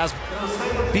bounds. Jazz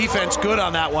defense good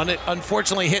on that one. It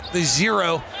unfortunately hit the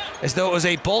 0 as though it was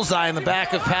a bullseye in the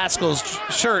back of Pascal's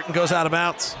shirt and goes out of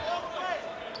bounds.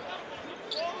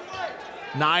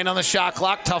 9 on the shot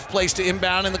clock. Tough place to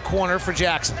inbound in the corner for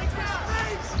Jackson.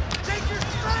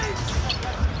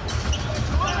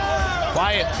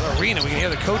 Quiet arena. We can hear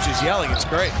the coaches yelling. It's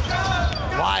great.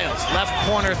 Lyles, left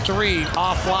corner 3,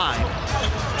 offline.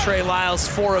 Trey Lyles,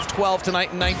 4 of 12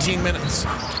 tonight in 19 minutes.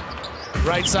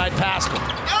 Right side Pascal.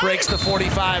 Breaks the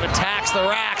 45, attacks the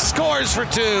rack, scores for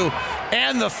 2.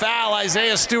 And the foul.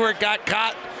 Isaiah Stewart got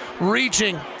caught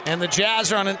reaching. And the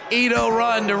Jazz are on an 8-0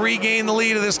 run to regain the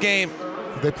lead of this game.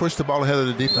 They pushed the ball ahead of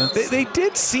the defense. They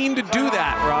did seem to do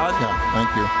that, Rod. Yeah,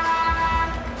 thank you.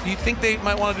 Do you think they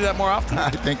might want to do that more often? I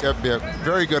think that'd be a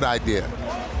very good idea.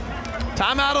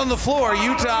 Timeout on the floor.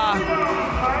 Utah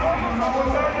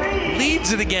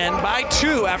leads it again by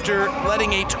 2 after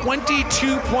letting a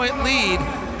 22-point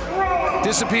lead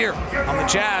disappear on the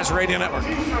Jazz Radio Network.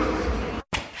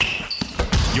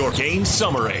 Your game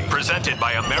summary, presented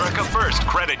by America First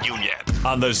Credit Union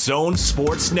on the Zone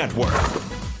Sports Network.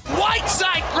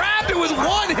 Whiteside grabbed it with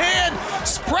one hand,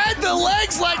 spread the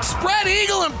legs like spread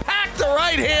eagle, and packed the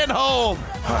right hand home.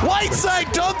 Whiteside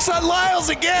dunks on Lyles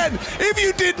again. If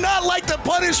you did not like the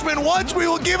punishment once, we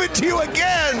will give it to you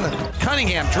again.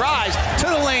 Cunningham drives to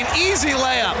the lane, easy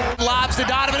layup. Lobs to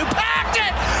Donovan, who packed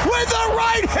it with the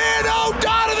right hand. Oh,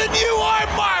 Donovan, you are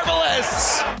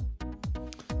marvelous.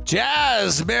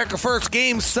 Jazz America First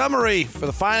game summary for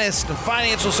the finest in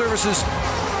financial services.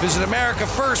 Visit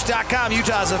AmericaFirst.com,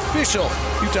 Utah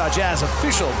Jazz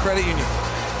official credit union.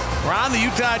 Ron, the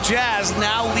Utah Jazz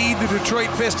now lead the Detroit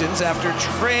Pistons after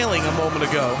trailing a moment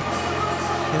ago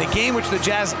in a game which the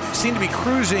Jazz seem to be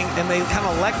cruising, and they kind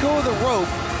of let go of the rope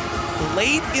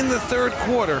late in the third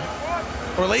quarter,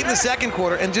 or late in the second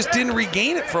quarter, and just didn't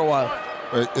regain it for a while.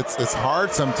 It's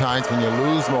hard sometimes when you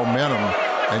lose momentum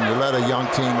and you let a young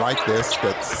team like this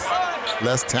that's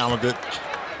less talented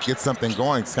get something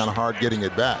going. It's kind of hard getting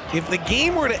it back. If the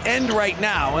game were to end right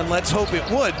now, and let's hope it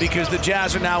would, because the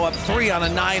Jazz are now up 3 on a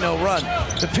 9-0 run,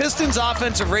 the Pistons'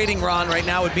 offensive rating, Ron, right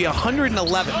now would be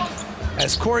 111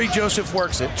 as Corey Joseph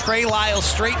works it. Trey Lyles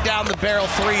straight down the barrel,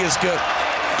 3 is good.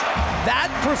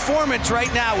 That performance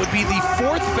right now would be the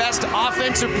 4th best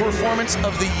offensive performance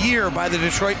of the year by the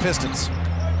Detroit Pistons,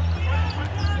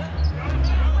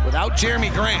 without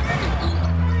Jerami Grant.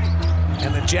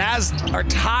 And the Jazz are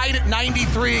tied at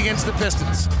 93 against the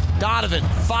Pistons. Donovan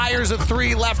fires a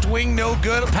 3 left wing, no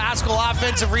good. Pascal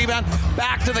offensive rebound,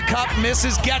 back to the cup,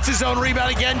 misses, gets his own rebound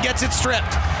again, gets it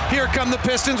stripped. Here come the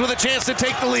Pistons with a chance to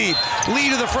take the lead.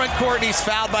 Lead to the front court, and he's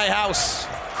fouled by House.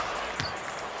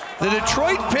 The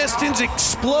Detroit Pistons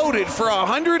exploded for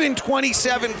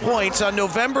 127 points on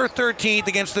November 13th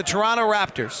against the Toronto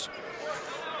Raptors.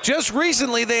 Just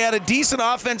recently, they had a decent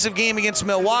offensive game against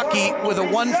Milwaukee with a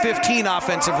 115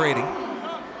 offensive rating.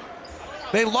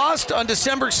 They lost on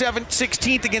December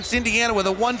 16th against Indiana with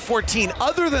a 114.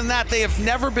 Other than that, they have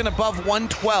never been above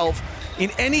 112 in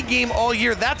any game all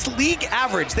year. That's league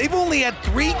average. They've only had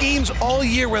 3 games all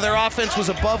year where their offense was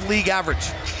above league average.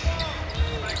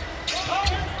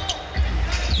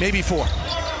 Maybe 4,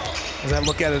 as I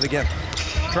look at it again.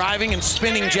 Driving and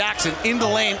spinning Jackson into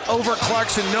lane, over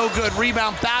Clarkson, no good.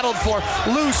 Rebound battled for,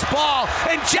 loose ball,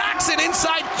 and Jackson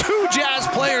inside 2 Jazz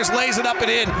players lays it up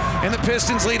and in, and the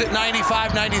Pistons lead at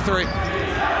 95-93.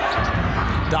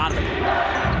 Donovan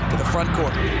to the front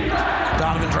court.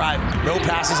 Donovan driving, no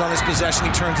passes on this possession,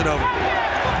 he turns it over.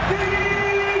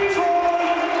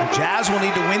 The Jazz will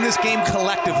need to win this game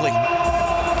collectively.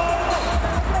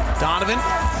 Donovan,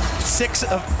 6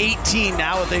 of 18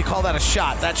 now. If they call that a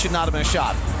shot, that should not have been a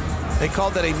shot. They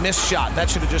called that a missed shot. That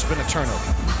should have just been a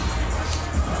turnover.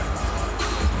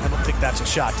 I don't think that's a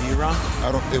shot. Do you, Ron?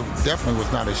 It definitely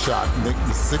was not a shot. It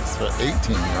was 6 for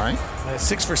 18, right?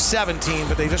 6 for 17,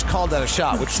 but they just called that a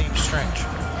shot, which seems strange.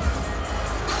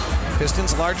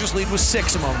 Pistons' largest lead was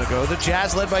 6 a moment ago. The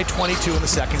Jazz led by 22 in the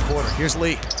second quarter. Here's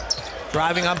Lee.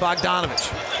 Driving on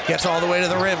Bogdanovich. Gets all the way to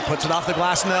the rim. Puts it off the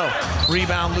glass, no.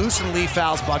 Rebound loose, and Lee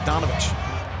fouls Bogdanovich.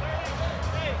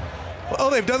 Well,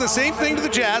 they've done the same thing to the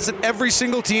Jazz that every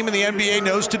single team in the NBA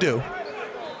knows to do.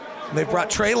 They've brought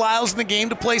Trey Lyles in the game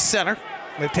to play center.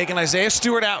 They've taken Isaiah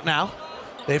Stewart out now.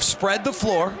 They've spread the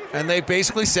floor, and they've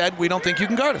basically said, we don't think you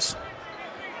can guard us.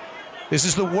 This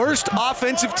is the worst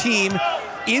offensive team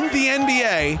in the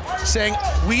NBA saying,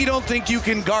 we don't think you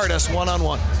can guard us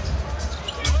one-on-one.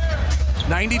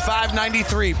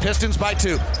 95-93, Pistons by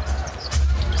 2.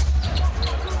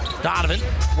 Donovan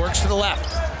works to the left.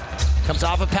 Comes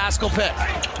off a Pascal pick.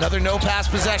 Another no-pass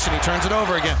possession. He turns it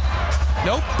over again.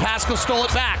 Nope, Pascal stole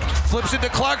it back. Flips it to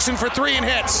Clarkson for 3 and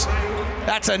hits.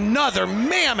 That's another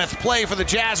mammoth play for the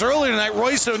Jazz. Earlier tonight,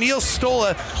 Royce O'Neal stole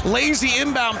a lazy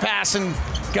inbound pass and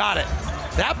got it.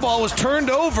 That ball was turned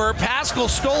over. Pascal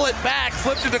stole it back,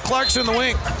 flipped it to Clarkson in the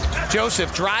wing.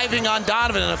 Joseph driving on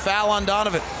Donovan, and a foul on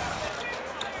Donovan.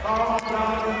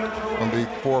 Going to be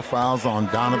 4 fouls on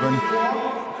Donovan.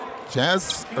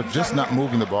 Jazz are just not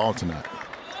moving the ball tonight.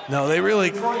 No, they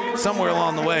really, somewhere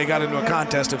along the way, got into a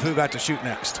contest of who got to shoot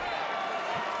next.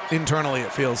 Internally,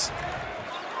 it feels.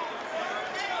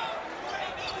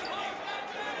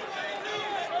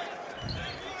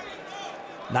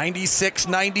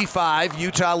 (96-95),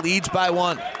 Utah leads by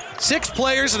 1. 6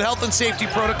 players in health and safety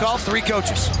protocol, 3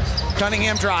 coaches.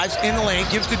 Cunningham drives in the lane,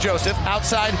 gives to Joseph,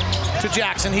 outside to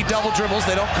Jackson. He double dribbles,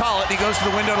 they don't call it. He goes to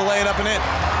the window to lay it up and in.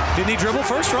 Didn't he dribble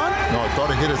first, Ron? No, I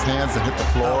thought it hit his hands and hit the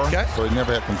floor, so he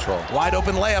never had control. Wide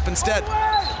open layup instead.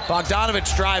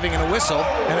 Bogdanovich driving and a whistle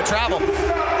and a travel.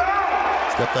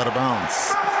 Stepped out of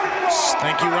bounds.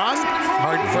 Thank you, Ron.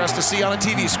 Hard for us to see on a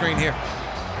TV screen here.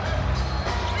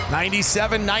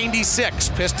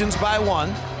 97-96, Pistons by 1.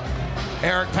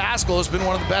 Eric Paschal has been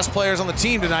one of the best players on the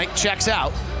team tonight. Checks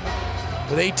out.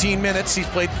 With 18 minutes, he's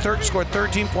scored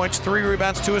 13 points, 3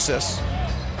 rebounds, 2 assists.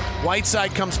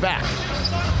 Whiteside comes back.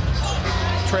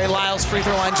 Trey Lyles free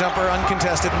throw line jumper,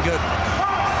 uncontested and good.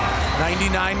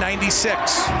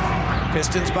 99-96.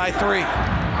 Pistons by 3.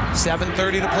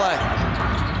 7:30 to play.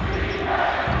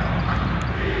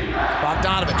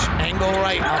 Bogdanovich, angle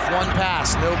right off one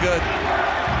pass, no good.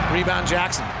 Rebound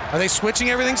Jackson. Are they switching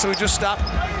everything so we just stop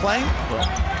playing?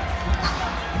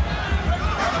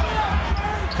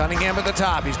 Cunningham at the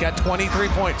top. He's got 23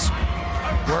 points.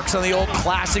 Works on the old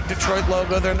classic Detroit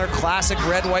logo. They're in their classic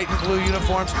red, white, and blue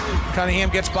uniforms. Cunningham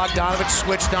gets Bogdanovich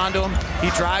switched onto him. He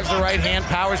drives the right hand,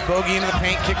 powers Bogey into the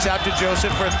paint, kicks out to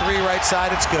Joseph for a 3 right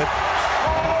side. It's good.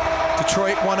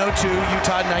 Detroit 102,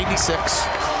 Utah 96.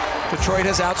 Detroit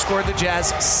has outscored the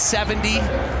Jazz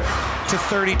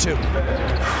 70-32.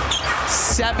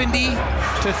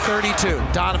 70-32.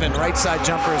 Donovan, right side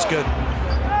jumper is good.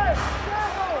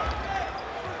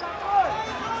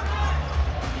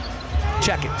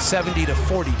 Check it,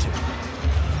 70-42.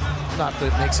 Not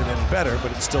that it makes it any better,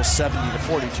 but it's still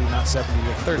 70-42, not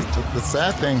 70-32. The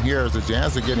sad thing here is the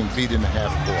Jazz are getting beat in the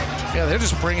half court. Yeah, they're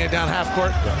just bringing it down half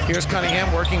court. Yeah. Here's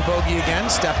Cunningham working Bogey again.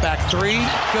 Step back 3.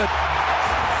 Good.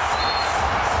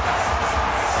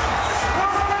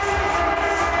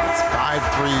 It's 5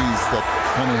 threes that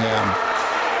Cunningham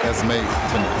has made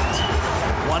tonight.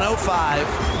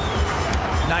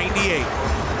 105-98.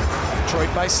 Detroit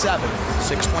by 7.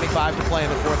 6:25 to play in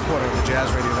the fourth quarter of the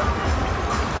Jazz Radio Network.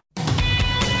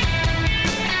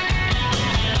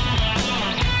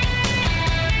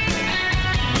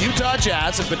 Utah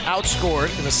Jazz have been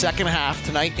outscored in the second half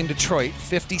tonight in Detroit,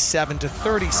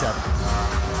 57-37.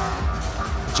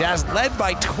 The Jazz led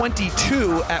by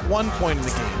 22 at one point in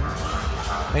the game.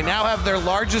 They now have their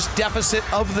largest deficit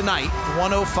of the night,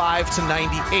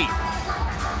 105-98.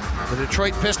 The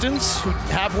Detroit Pistons, who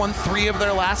have won 3 of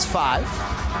their last 5,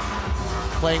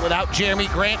 playing without Jeremy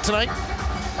Grant tonight,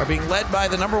 are being led by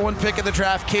the number 1 pick of the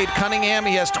draft, Cade Cunningham.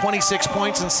 He has 26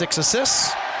 points and 6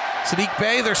 assists. Sadiq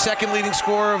Bey, their second leading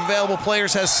scorer of available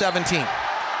players, has 17.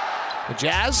 The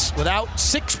Jazz, without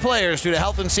 6 players due to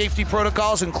health and safety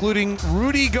protocols, including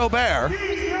Rudy Gobert,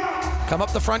 come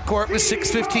up the front court with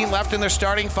 6:15 left in their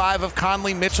starting 5 of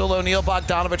Conley, Mitchell, O'Neal,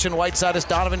 Bogdanovich, and Whiteside as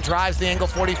Donovan drives the angle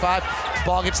 45.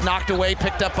 Ball gets knocked away,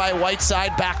 picked up by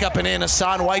Whiteside, back up and in.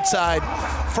 Hassan Whiteside,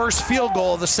 first field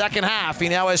goal of the second half. He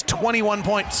now has 21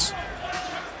 points.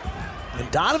 And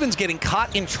Donovan's getting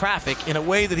caught in traffic in a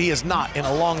way that he has not in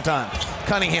a long time.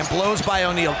 Cunningham blows by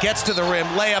O'Neal, gets to the rim,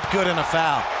 layup good and a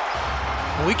foul.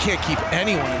 Well, we can't keep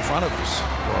anyone in front of us.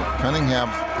 Well,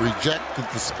 Cunningham rejected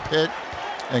this pick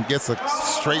and gets a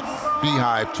straight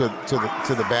beehive to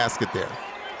the basket there.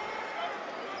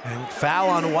 And foul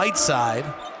on Whiteside.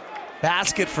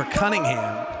 Basket for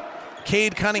Cunningham.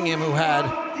 Cade Cunningham, who had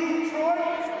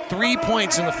 3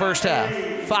 points in the first half,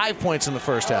 5 points in the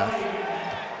first half,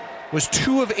 was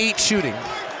 2 of 8 shooting,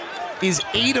 is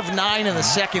 8 of 9 in the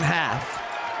second half,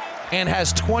 and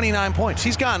has 29 points.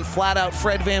 He's gone flat out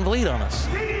Fred VanVleet on us.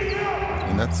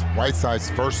 And that's Whiteside's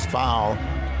first foul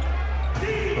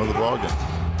of the ballgame.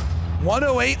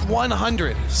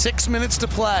 108-100, 6 minutes to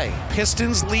play.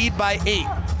 Pistons lead by 8.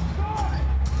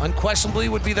 Unquestionably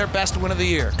would be their best win of the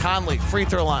year. Conley, free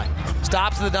throw line,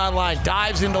 stops at the dot line,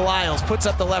 dives into Lyles, puts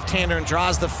up the left-hander and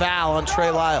draws the foul on Trey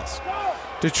Lyles.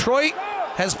 Detroit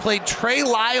has played Trey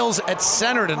Lyles at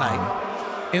center tonight.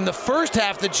 In the first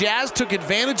half, the Jazz took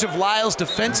advantage of Lyles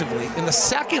defensively. In the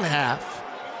second half,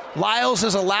 Lyles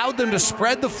has allowed them to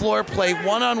spread the floor, play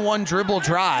one-on-one dribble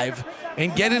drive,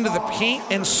 and get into the paint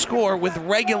and score with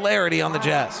regularity on the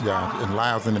Jazz. Yeah, and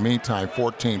Lyles in the meantime,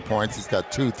 14 points. He's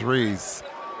got 2 threes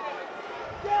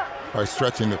by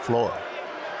stretching the floor.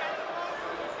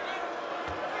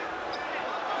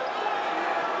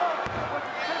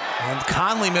 And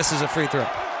Conley misses a free throw.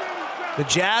 The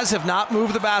Jazz have not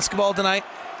moved the basketball tonight.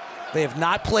 They have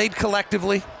not played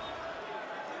collectively.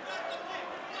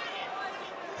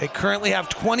 They currently have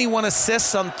 21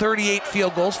 assists on 38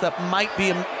 field goals. That might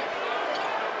be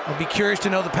I'd be curious to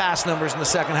know the pass numbers in the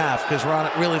second half, because Ron,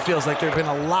 it really feels like there have been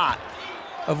a lot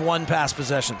of one-pass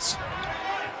possessions.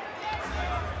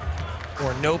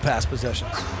 Or no pass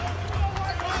possessions.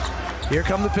 Here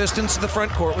come the Pistons to the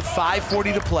front court with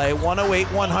 5:40 to play,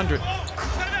 108-100.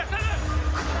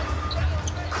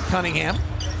 Cunningham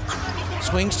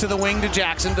swings to the wing to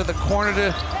Jackson, to the corner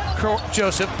to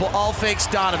Joseph. All fakes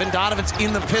Donovan. Donovan's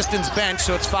in the Pistons bench,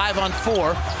 so it's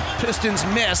 5-on-4. Pistons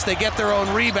miss. They get their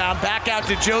own rebound. Back out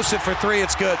to Joseph for 3.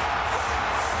 It's good.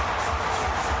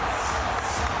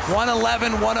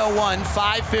 111-101,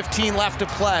 5:15 left to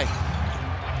play.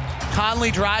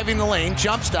 Conley driving the lane,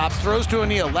 jump stops, throws to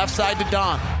O'Neal, left side to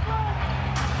Don.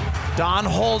 Don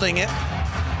holding it.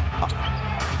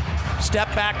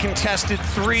 Step back contested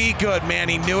three, good, man.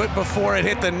 He knew it before it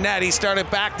hit the net. He started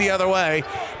back the other way.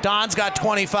 Don's got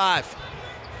 25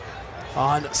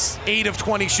 on 8 of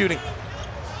 20 shooting.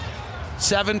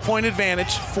 7-point advantage,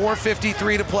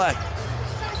 4:53 to play.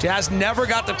 Jazz never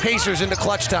got the Pacers into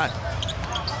clutch time.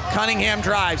 Cunningham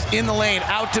drives in the lane,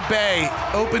 out to Bay,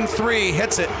 open three,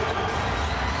 hits it.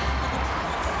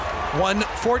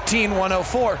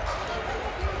 114-104.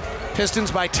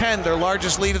 Pistons by 10, their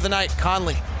largest lead of the night.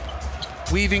 Conley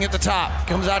weaving at the top,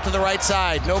 comes out to the right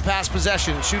side, no pass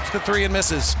possession, shoots the three and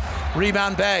misses.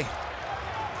 Rebound Bay.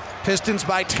 Pistons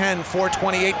by 10,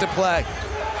 4:28 to play.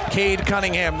 Cade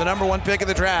Cunningham, the number 1 pick of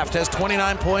the draft, has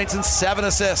 29 points and 7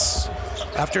 assists.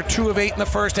 After 2 of 8 in the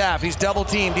first half, he's double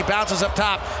teamed. He bounces up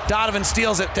top. Donovan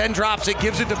steals it, then drops it,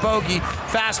 gives it to Bogey.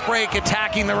 Fast break,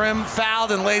 attacking the rim,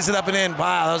 fouled and lays it up and in.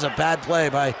 Wow, that was a bad play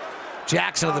by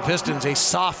Jackson of the Pistons. A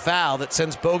soft foul that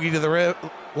sends Bogey to the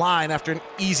line after an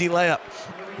easy layup.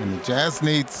 And the Jazz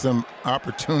need some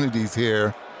opportunities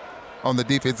here on the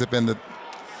defensive end.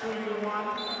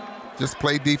 Just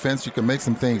play defense. You can make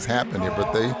some things happen here,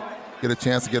 but they get a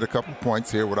chance to get a couple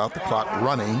points here without the clock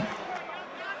running.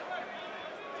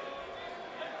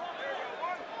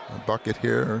 A bucket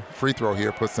here, free throw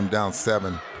here puts them down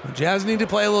 7. The Jazz need to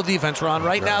play a little defense, Ron.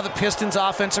 Right now, the Pistons'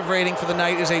 offensive rating for the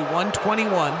night is a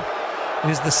 121. It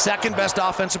is the second best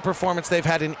offensive performance they've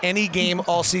had in any game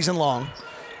all season long.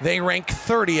 They rank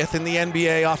 30th in the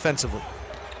NBA offensively.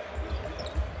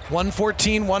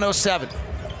 114-107.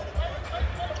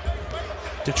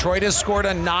 Detroit has scored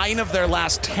on 9 of their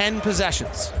last 10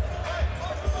 possessions.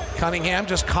 Cunningham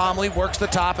just calmly works the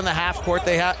top in the half court.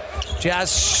 They have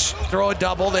Jazz throw a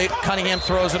double. Cunningham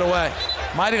throws it away.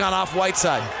 Might have gone off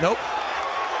Whiteside. Nope.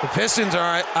 The Pistons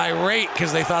are irate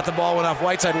because they thought the ball went off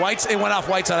Whiteside. It went off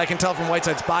Whiteside. I can tell from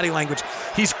Whiteside's body language.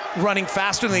 He's running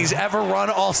faster than he's ever run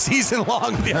all season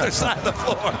long the other side of the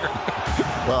floor.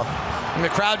 Well, and the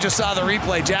crowd just saw the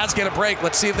replay. Jazz get a break.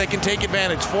 Let's see if they can take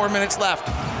advantage. 4 minutes left.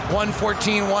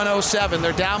 114-107.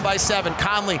 They're down by 7.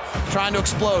 Conley trying to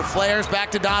explode. Flares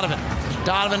back to Donovan.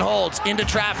 Donovan holds into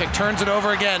traffic. Turns it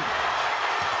over again.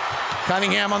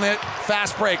 Cunningham on the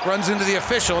fast break. Runs into the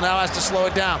official. Now has to slow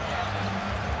it down.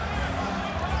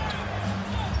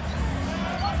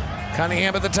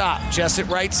 Cunningham at the top. Jessup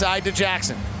right side to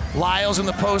Jackson. Lyles in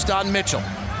the post on Mitchell.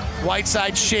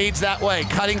 Whiteside shades that way.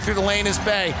 Cutting through the lane is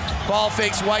Bay. Ball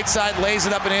fakes Whiteside, lays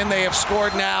it up and in. They have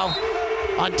scored now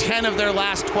on 10 of their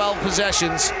last 12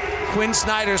 possessions. Quinn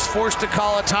Snyder's forced to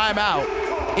call a timeout.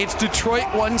 It's Detroit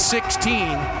 116,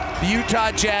 the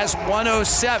Utah Jazz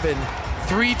 107.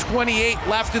 3:28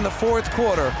 left in the fourth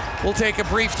quarter. We'll take a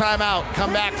brief timeout.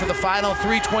 Come back for the final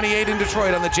 3:28 in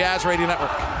Detroit on the Jazz Radio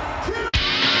Network.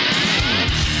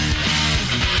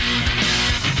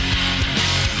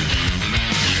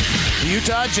 The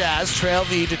Utah Jazz trail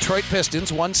the Detroit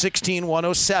Pistons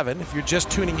 116-107. If you're just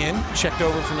tuning in, checked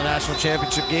over from the national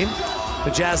championship game,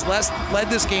 the Jazz led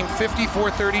this game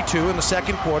 54-32 in the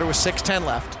second quarter with 6:10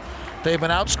 left. They've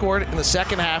been outscored in the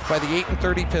second half by the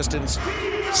 8-30 Pistons,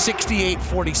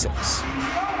 68-46.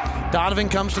 Donovan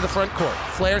comes to the front court,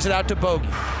 flares it out to Bogey,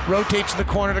 rotates to the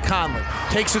corner to Conley,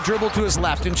 takes a dribble to his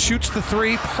left and shoots the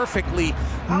three perfectly,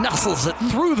 nuzzles it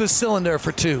through the cylinder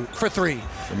for 3.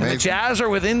 And the Jazz are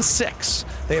within 6.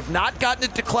 They have not gotten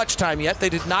it to clutch time yet. They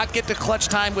did not get to clutch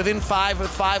time within 5 with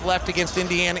 5 left against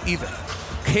Indiana either.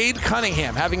 Cade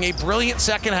Cunningham having a brilliant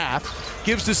second half.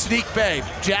 Gives to Sadiq Bey.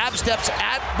 Jab steps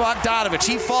at Bogdanovich.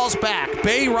 He falls back.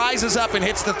 Bey rises up and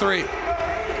hits the 3.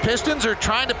 Pistons are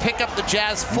trying to pick up the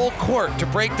Jazz full court to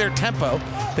break their tempo.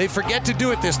 They forget to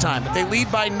do it this time, but they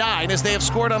lead by 9 as they have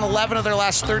scored on 11 of their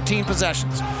last 13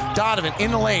 possessions. Donovan in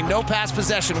the lane, no pass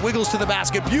possession, wiggles to the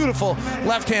basket. Beautiful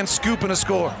left-hand scoop and a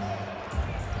score.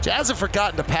 Jazz have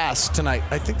forgotten to pass tonight.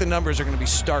 I think the numbers are going to be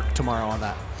stark tomorrow on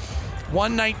that.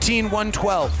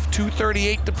 119-112,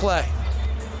 2:38 to play.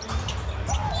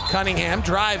 Cunningham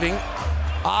driving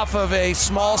off of a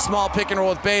small pick and roll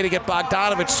with Bey to get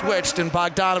Bogdanovich switched, and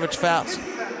Bogdanovich fouls.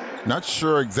 Not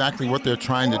sure exactly what they're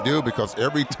trying to do because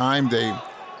every time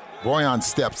Bojan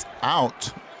steps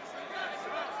out.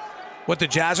 What the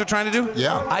Jazz are trying to do?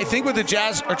 Yeah. I think what the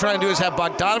Jazz are trying to do is have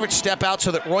Bogdanovich step out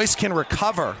so that Royce can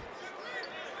recover.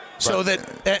 So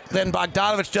that then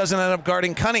Bogdanovich doesn't end up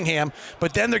guarding Cunningham,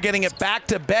 but then they're getting it back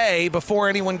to Bey before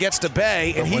anyone gets to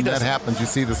Bey, and when that happens, you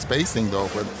see the spacing, though.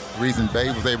 But the reason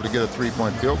Bey was able to get a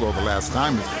 3-point field goal the last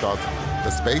time is because the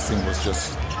spacing was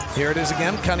just... Here it is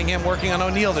again. Cunningham working on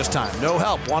O'Neal this time. No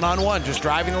help. One-on-one, just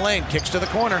driving the lane. Kicks to the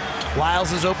corner.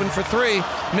 Lyles is open for 3.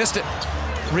 Missed it.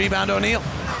 Rebound O'Neal.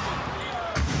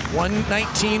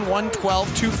 119, 112,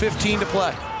 2:15 to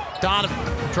play. Donovan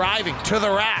driving to the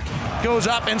rack. Goes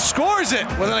up and scores it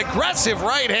with an aggressive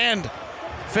right hand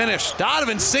finish.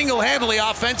 Donovan single-handedly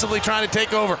offensively trying to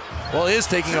take over. Well, is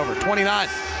taking over. 29.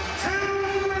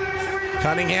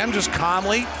 Cunningham just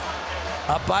calmly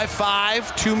up by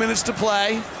 5. 2 minutes to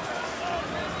play.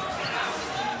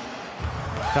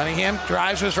 Cunningham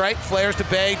drives to his right, flares to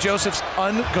Bay. Joseph's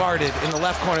unguarded in the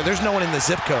left corner. There's no one in the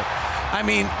zip code. I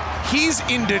mean, he's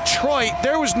in Detroit.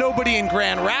 There was nobody in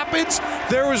Grand Rapids.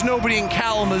 There was nobody in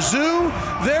Kalamazoo.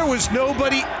 There was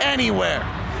nobody anywhere.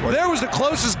 There was the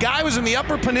closest guy was in the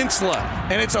Upper Peninsula,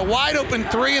 and it's a wide open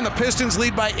 3, and the Pistons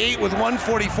lead by 8 with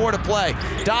 1:44 to play.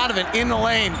 Donovan in the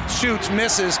lane, shoots,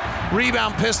 misses,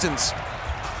 rebound Pistons.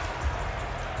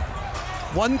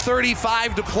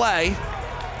 1:35 to play.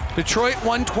 Detroit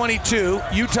 122,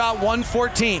 Utah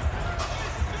 114.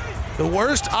 The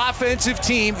worst offensive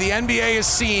team the NBA has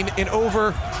seen in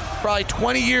over probably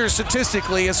 20 years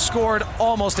statistically has scored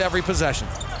almost every possession.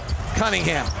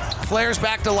 Cunningham flares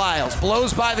back to Lyles,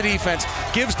 blows by the defense,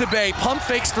 gives to Bay, pump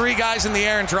fakes 3 guys in the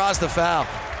air and draws the foul.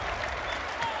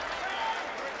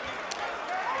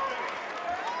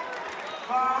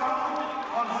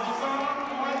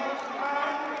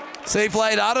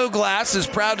 Safelite Auto Glass is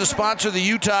proud to sponsor the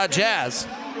Utah Jazz.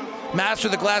 Master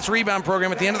the Glass Rebound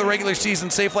Program. At the end of the regular season,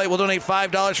 Safelite will donate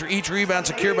 $5 for each rebound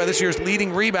secured by this year's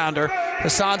leading rebounder.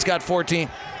 Hassan's got 14.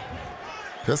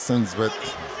 Pistons with,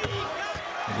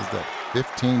 what is that,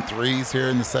 15 threes here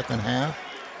in the second half?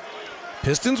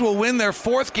 Pistons will win their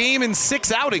 4th game in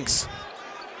 6 outings.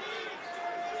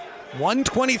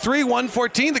 123,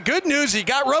 114. The good news, you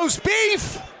got roast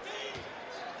beef.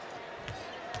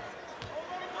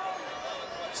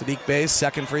 Saddiq Bey's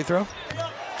second free throw.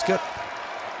 It's good.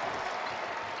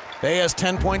 Bey has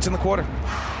 10 points in the quarter.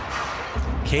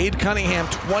 Cade Cunningham,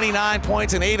 29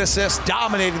 points and 8 assists,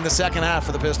 dominating the second half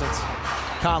for the Pistons.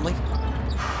 Conley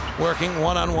working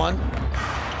one-on-one.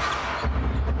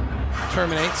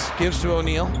 Terminates, gives to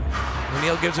O'Neal.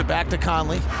 O'Neal gives it back to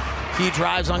Conley. He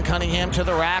drives on Cunningham to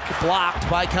the rack, blocked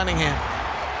by Cunningham.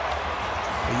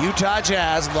 The Utah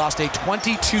Jazz lost a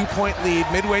 22-point lead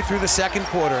midway through the second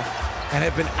quarter and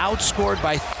have been outscored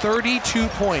by 32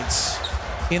 points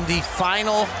in the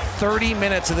final 30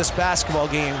 minutes of this basketball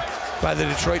game by the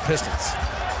Detroit Pistons.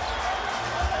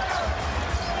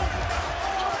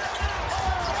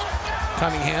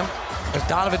 Cunningham, as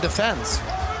Donovan defends,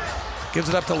 gives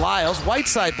it up to Lyles.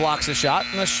 Whiteside blocks a shot,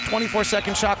 and a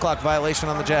 24-second shot clock violation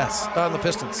on the Jazz, on the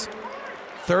Pistons.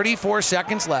 34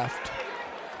 seconds left.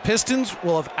 Pistons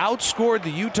will have outscored the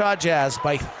Utah Jazz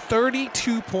by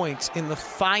 32 points in the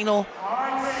final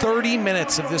 30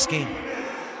 minutes of this game.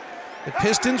 The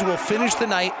Pistons will finish the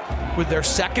night with their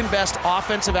second best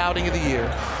offensive outing of the year.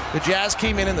 The Jazz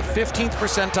came in the 15th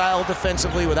percentile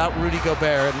defensively without Rudy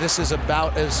Gobert, and this is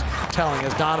about as telling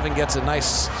as Donovan gets a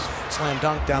nice slam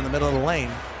dunk down the middle of the lane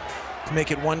to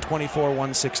make it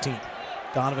 124-116.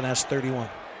 Donovan has 31.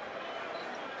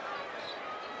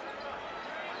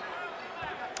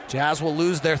 Jazz will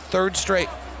lose their 3rd straight.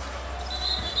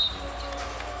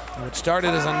 What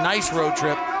started as a nice road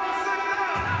trip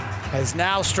has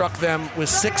now struck them with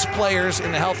 6 players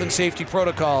in the health and safety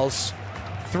protocols,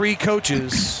 3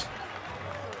 coaches,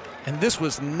 and this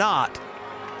was not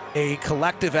a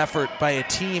collective effort by a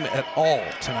team at all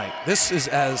tonight. This is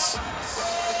as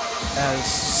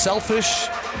selfish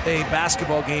a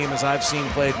basketball game as I've seen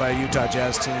played by a Utah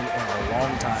Jazz team in a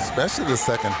long time. Especially the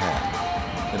second half.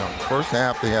 You know, first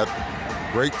half they had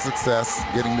great success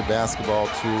getting the basketball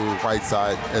to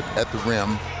Whiteside at the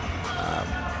rim,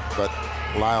 but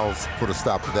Lyles put a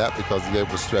stop to that because he was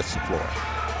able to stretch the floor.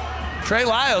 Trey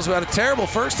Lyles, who had a terrible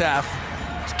first half,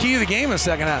 is key to the game in the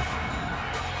second half.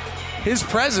 His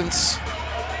presence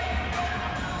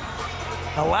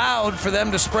allowed for them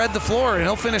to spread the floor, and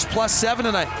he'll finish +7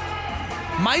 tonight.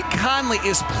 Mike Conley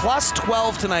is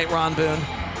 +12 tonight, Ron Boone.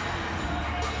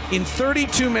 In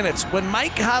 32 minutes, when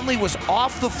Mike Conley was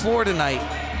off the floor tonight,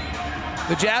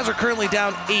 the Jazz are currently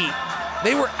down 8.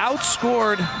 They were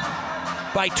outscored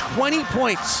by 20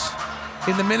 points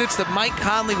in the minutes that Mike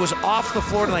Conley was off the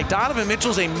floor tonight. Donovan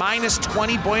Mitchell's a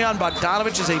 -20. Bojan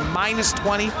Bogdanovic is a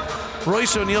 -20.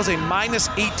 Royce O'Neal's a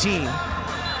 -18.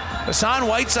 Hassan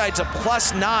Whiteside's a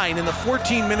 +9. In the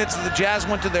 14 minutes that the Jazz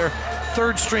went to their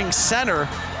 3rd string center,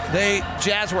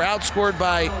 Jazz were outscored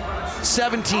by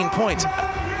 17 points.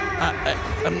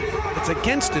 It's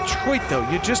against Detroit, though.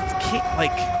 You just can't,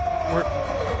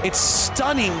 it's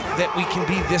stunning that we can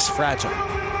be this fragile.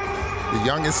 The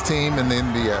youngest team in the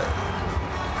NBA.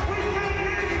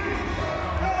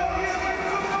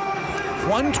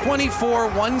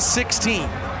 124-116.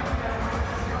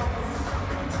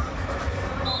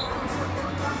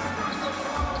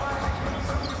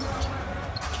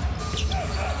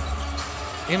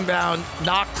 Inbound,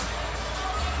 knocked,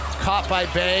 caught by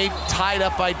Bay, tied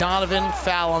up by Donovan,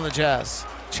 foul on the Jazz.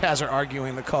 Jazz are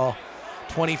arguing the call.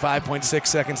 25.6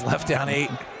 seconds left, down 8.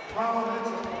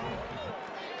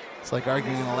 It's like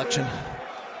arguing an election.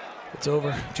 It's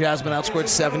over. Jazz been outscored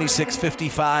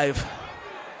 76-55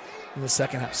 in the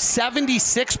second half.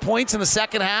 76 points in the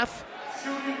second half?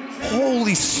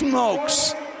 Holy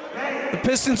smokes. The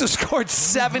Pistons have scored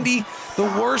 70. The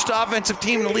worst offensive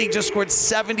team in the league just scored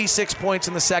 76 points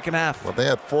in the second half. Well, they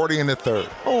had 40 in the third.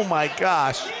 Oh my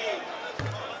gosh.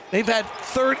 They have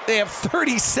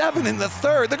 37 in the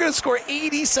third. They're going to score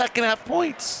 80 second half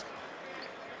points.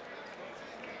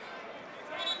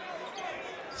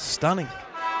 Stunning.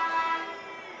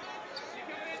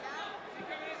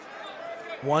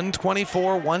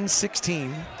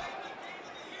 124-116.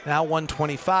 Now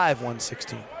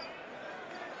 125-116.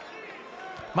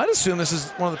 Might assume this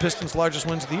is one of the Pistons' largest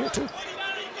wins of the year, too.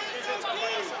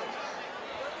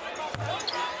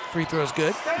 Free throw's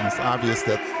good. It's obvious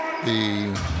that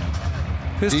the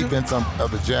defense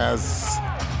of the Jazz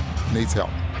needs help.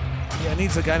 Yeah, it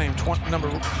needs a guy named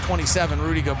number 27,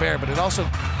 Rudy Gobert, but it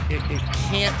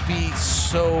can't be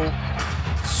so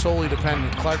solely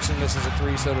dependent. Clarkson misses a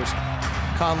 3, so does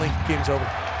Conley. Game's over.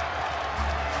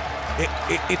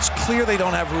 It's clear they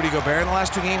don't have Rudy Gobert in the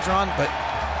last 2 games, Ron, but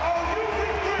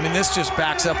I mean, this just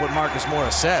backs up what Marcus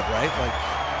Morris said, right? Like,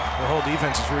 their whole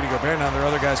defense is Rudy Gobert, now their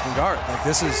other guys can guard. Like,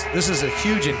 this is a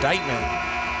huge indictment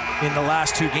in the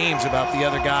last 2 games about the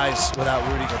other guys without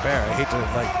Rudy Gobert. I hate to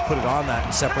put it on that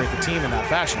and separate the team in that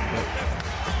fashion, but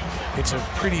it's a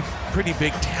pretty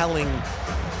big telling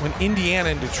when Indiana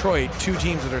and Detroit, 2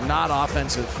 teams that are not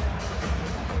offensive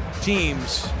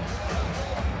teams,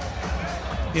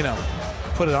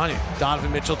 put it on you.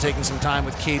 Donovan Mitchell taking some time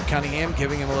with Cade Cunningham,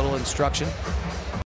 giving him a little instruction.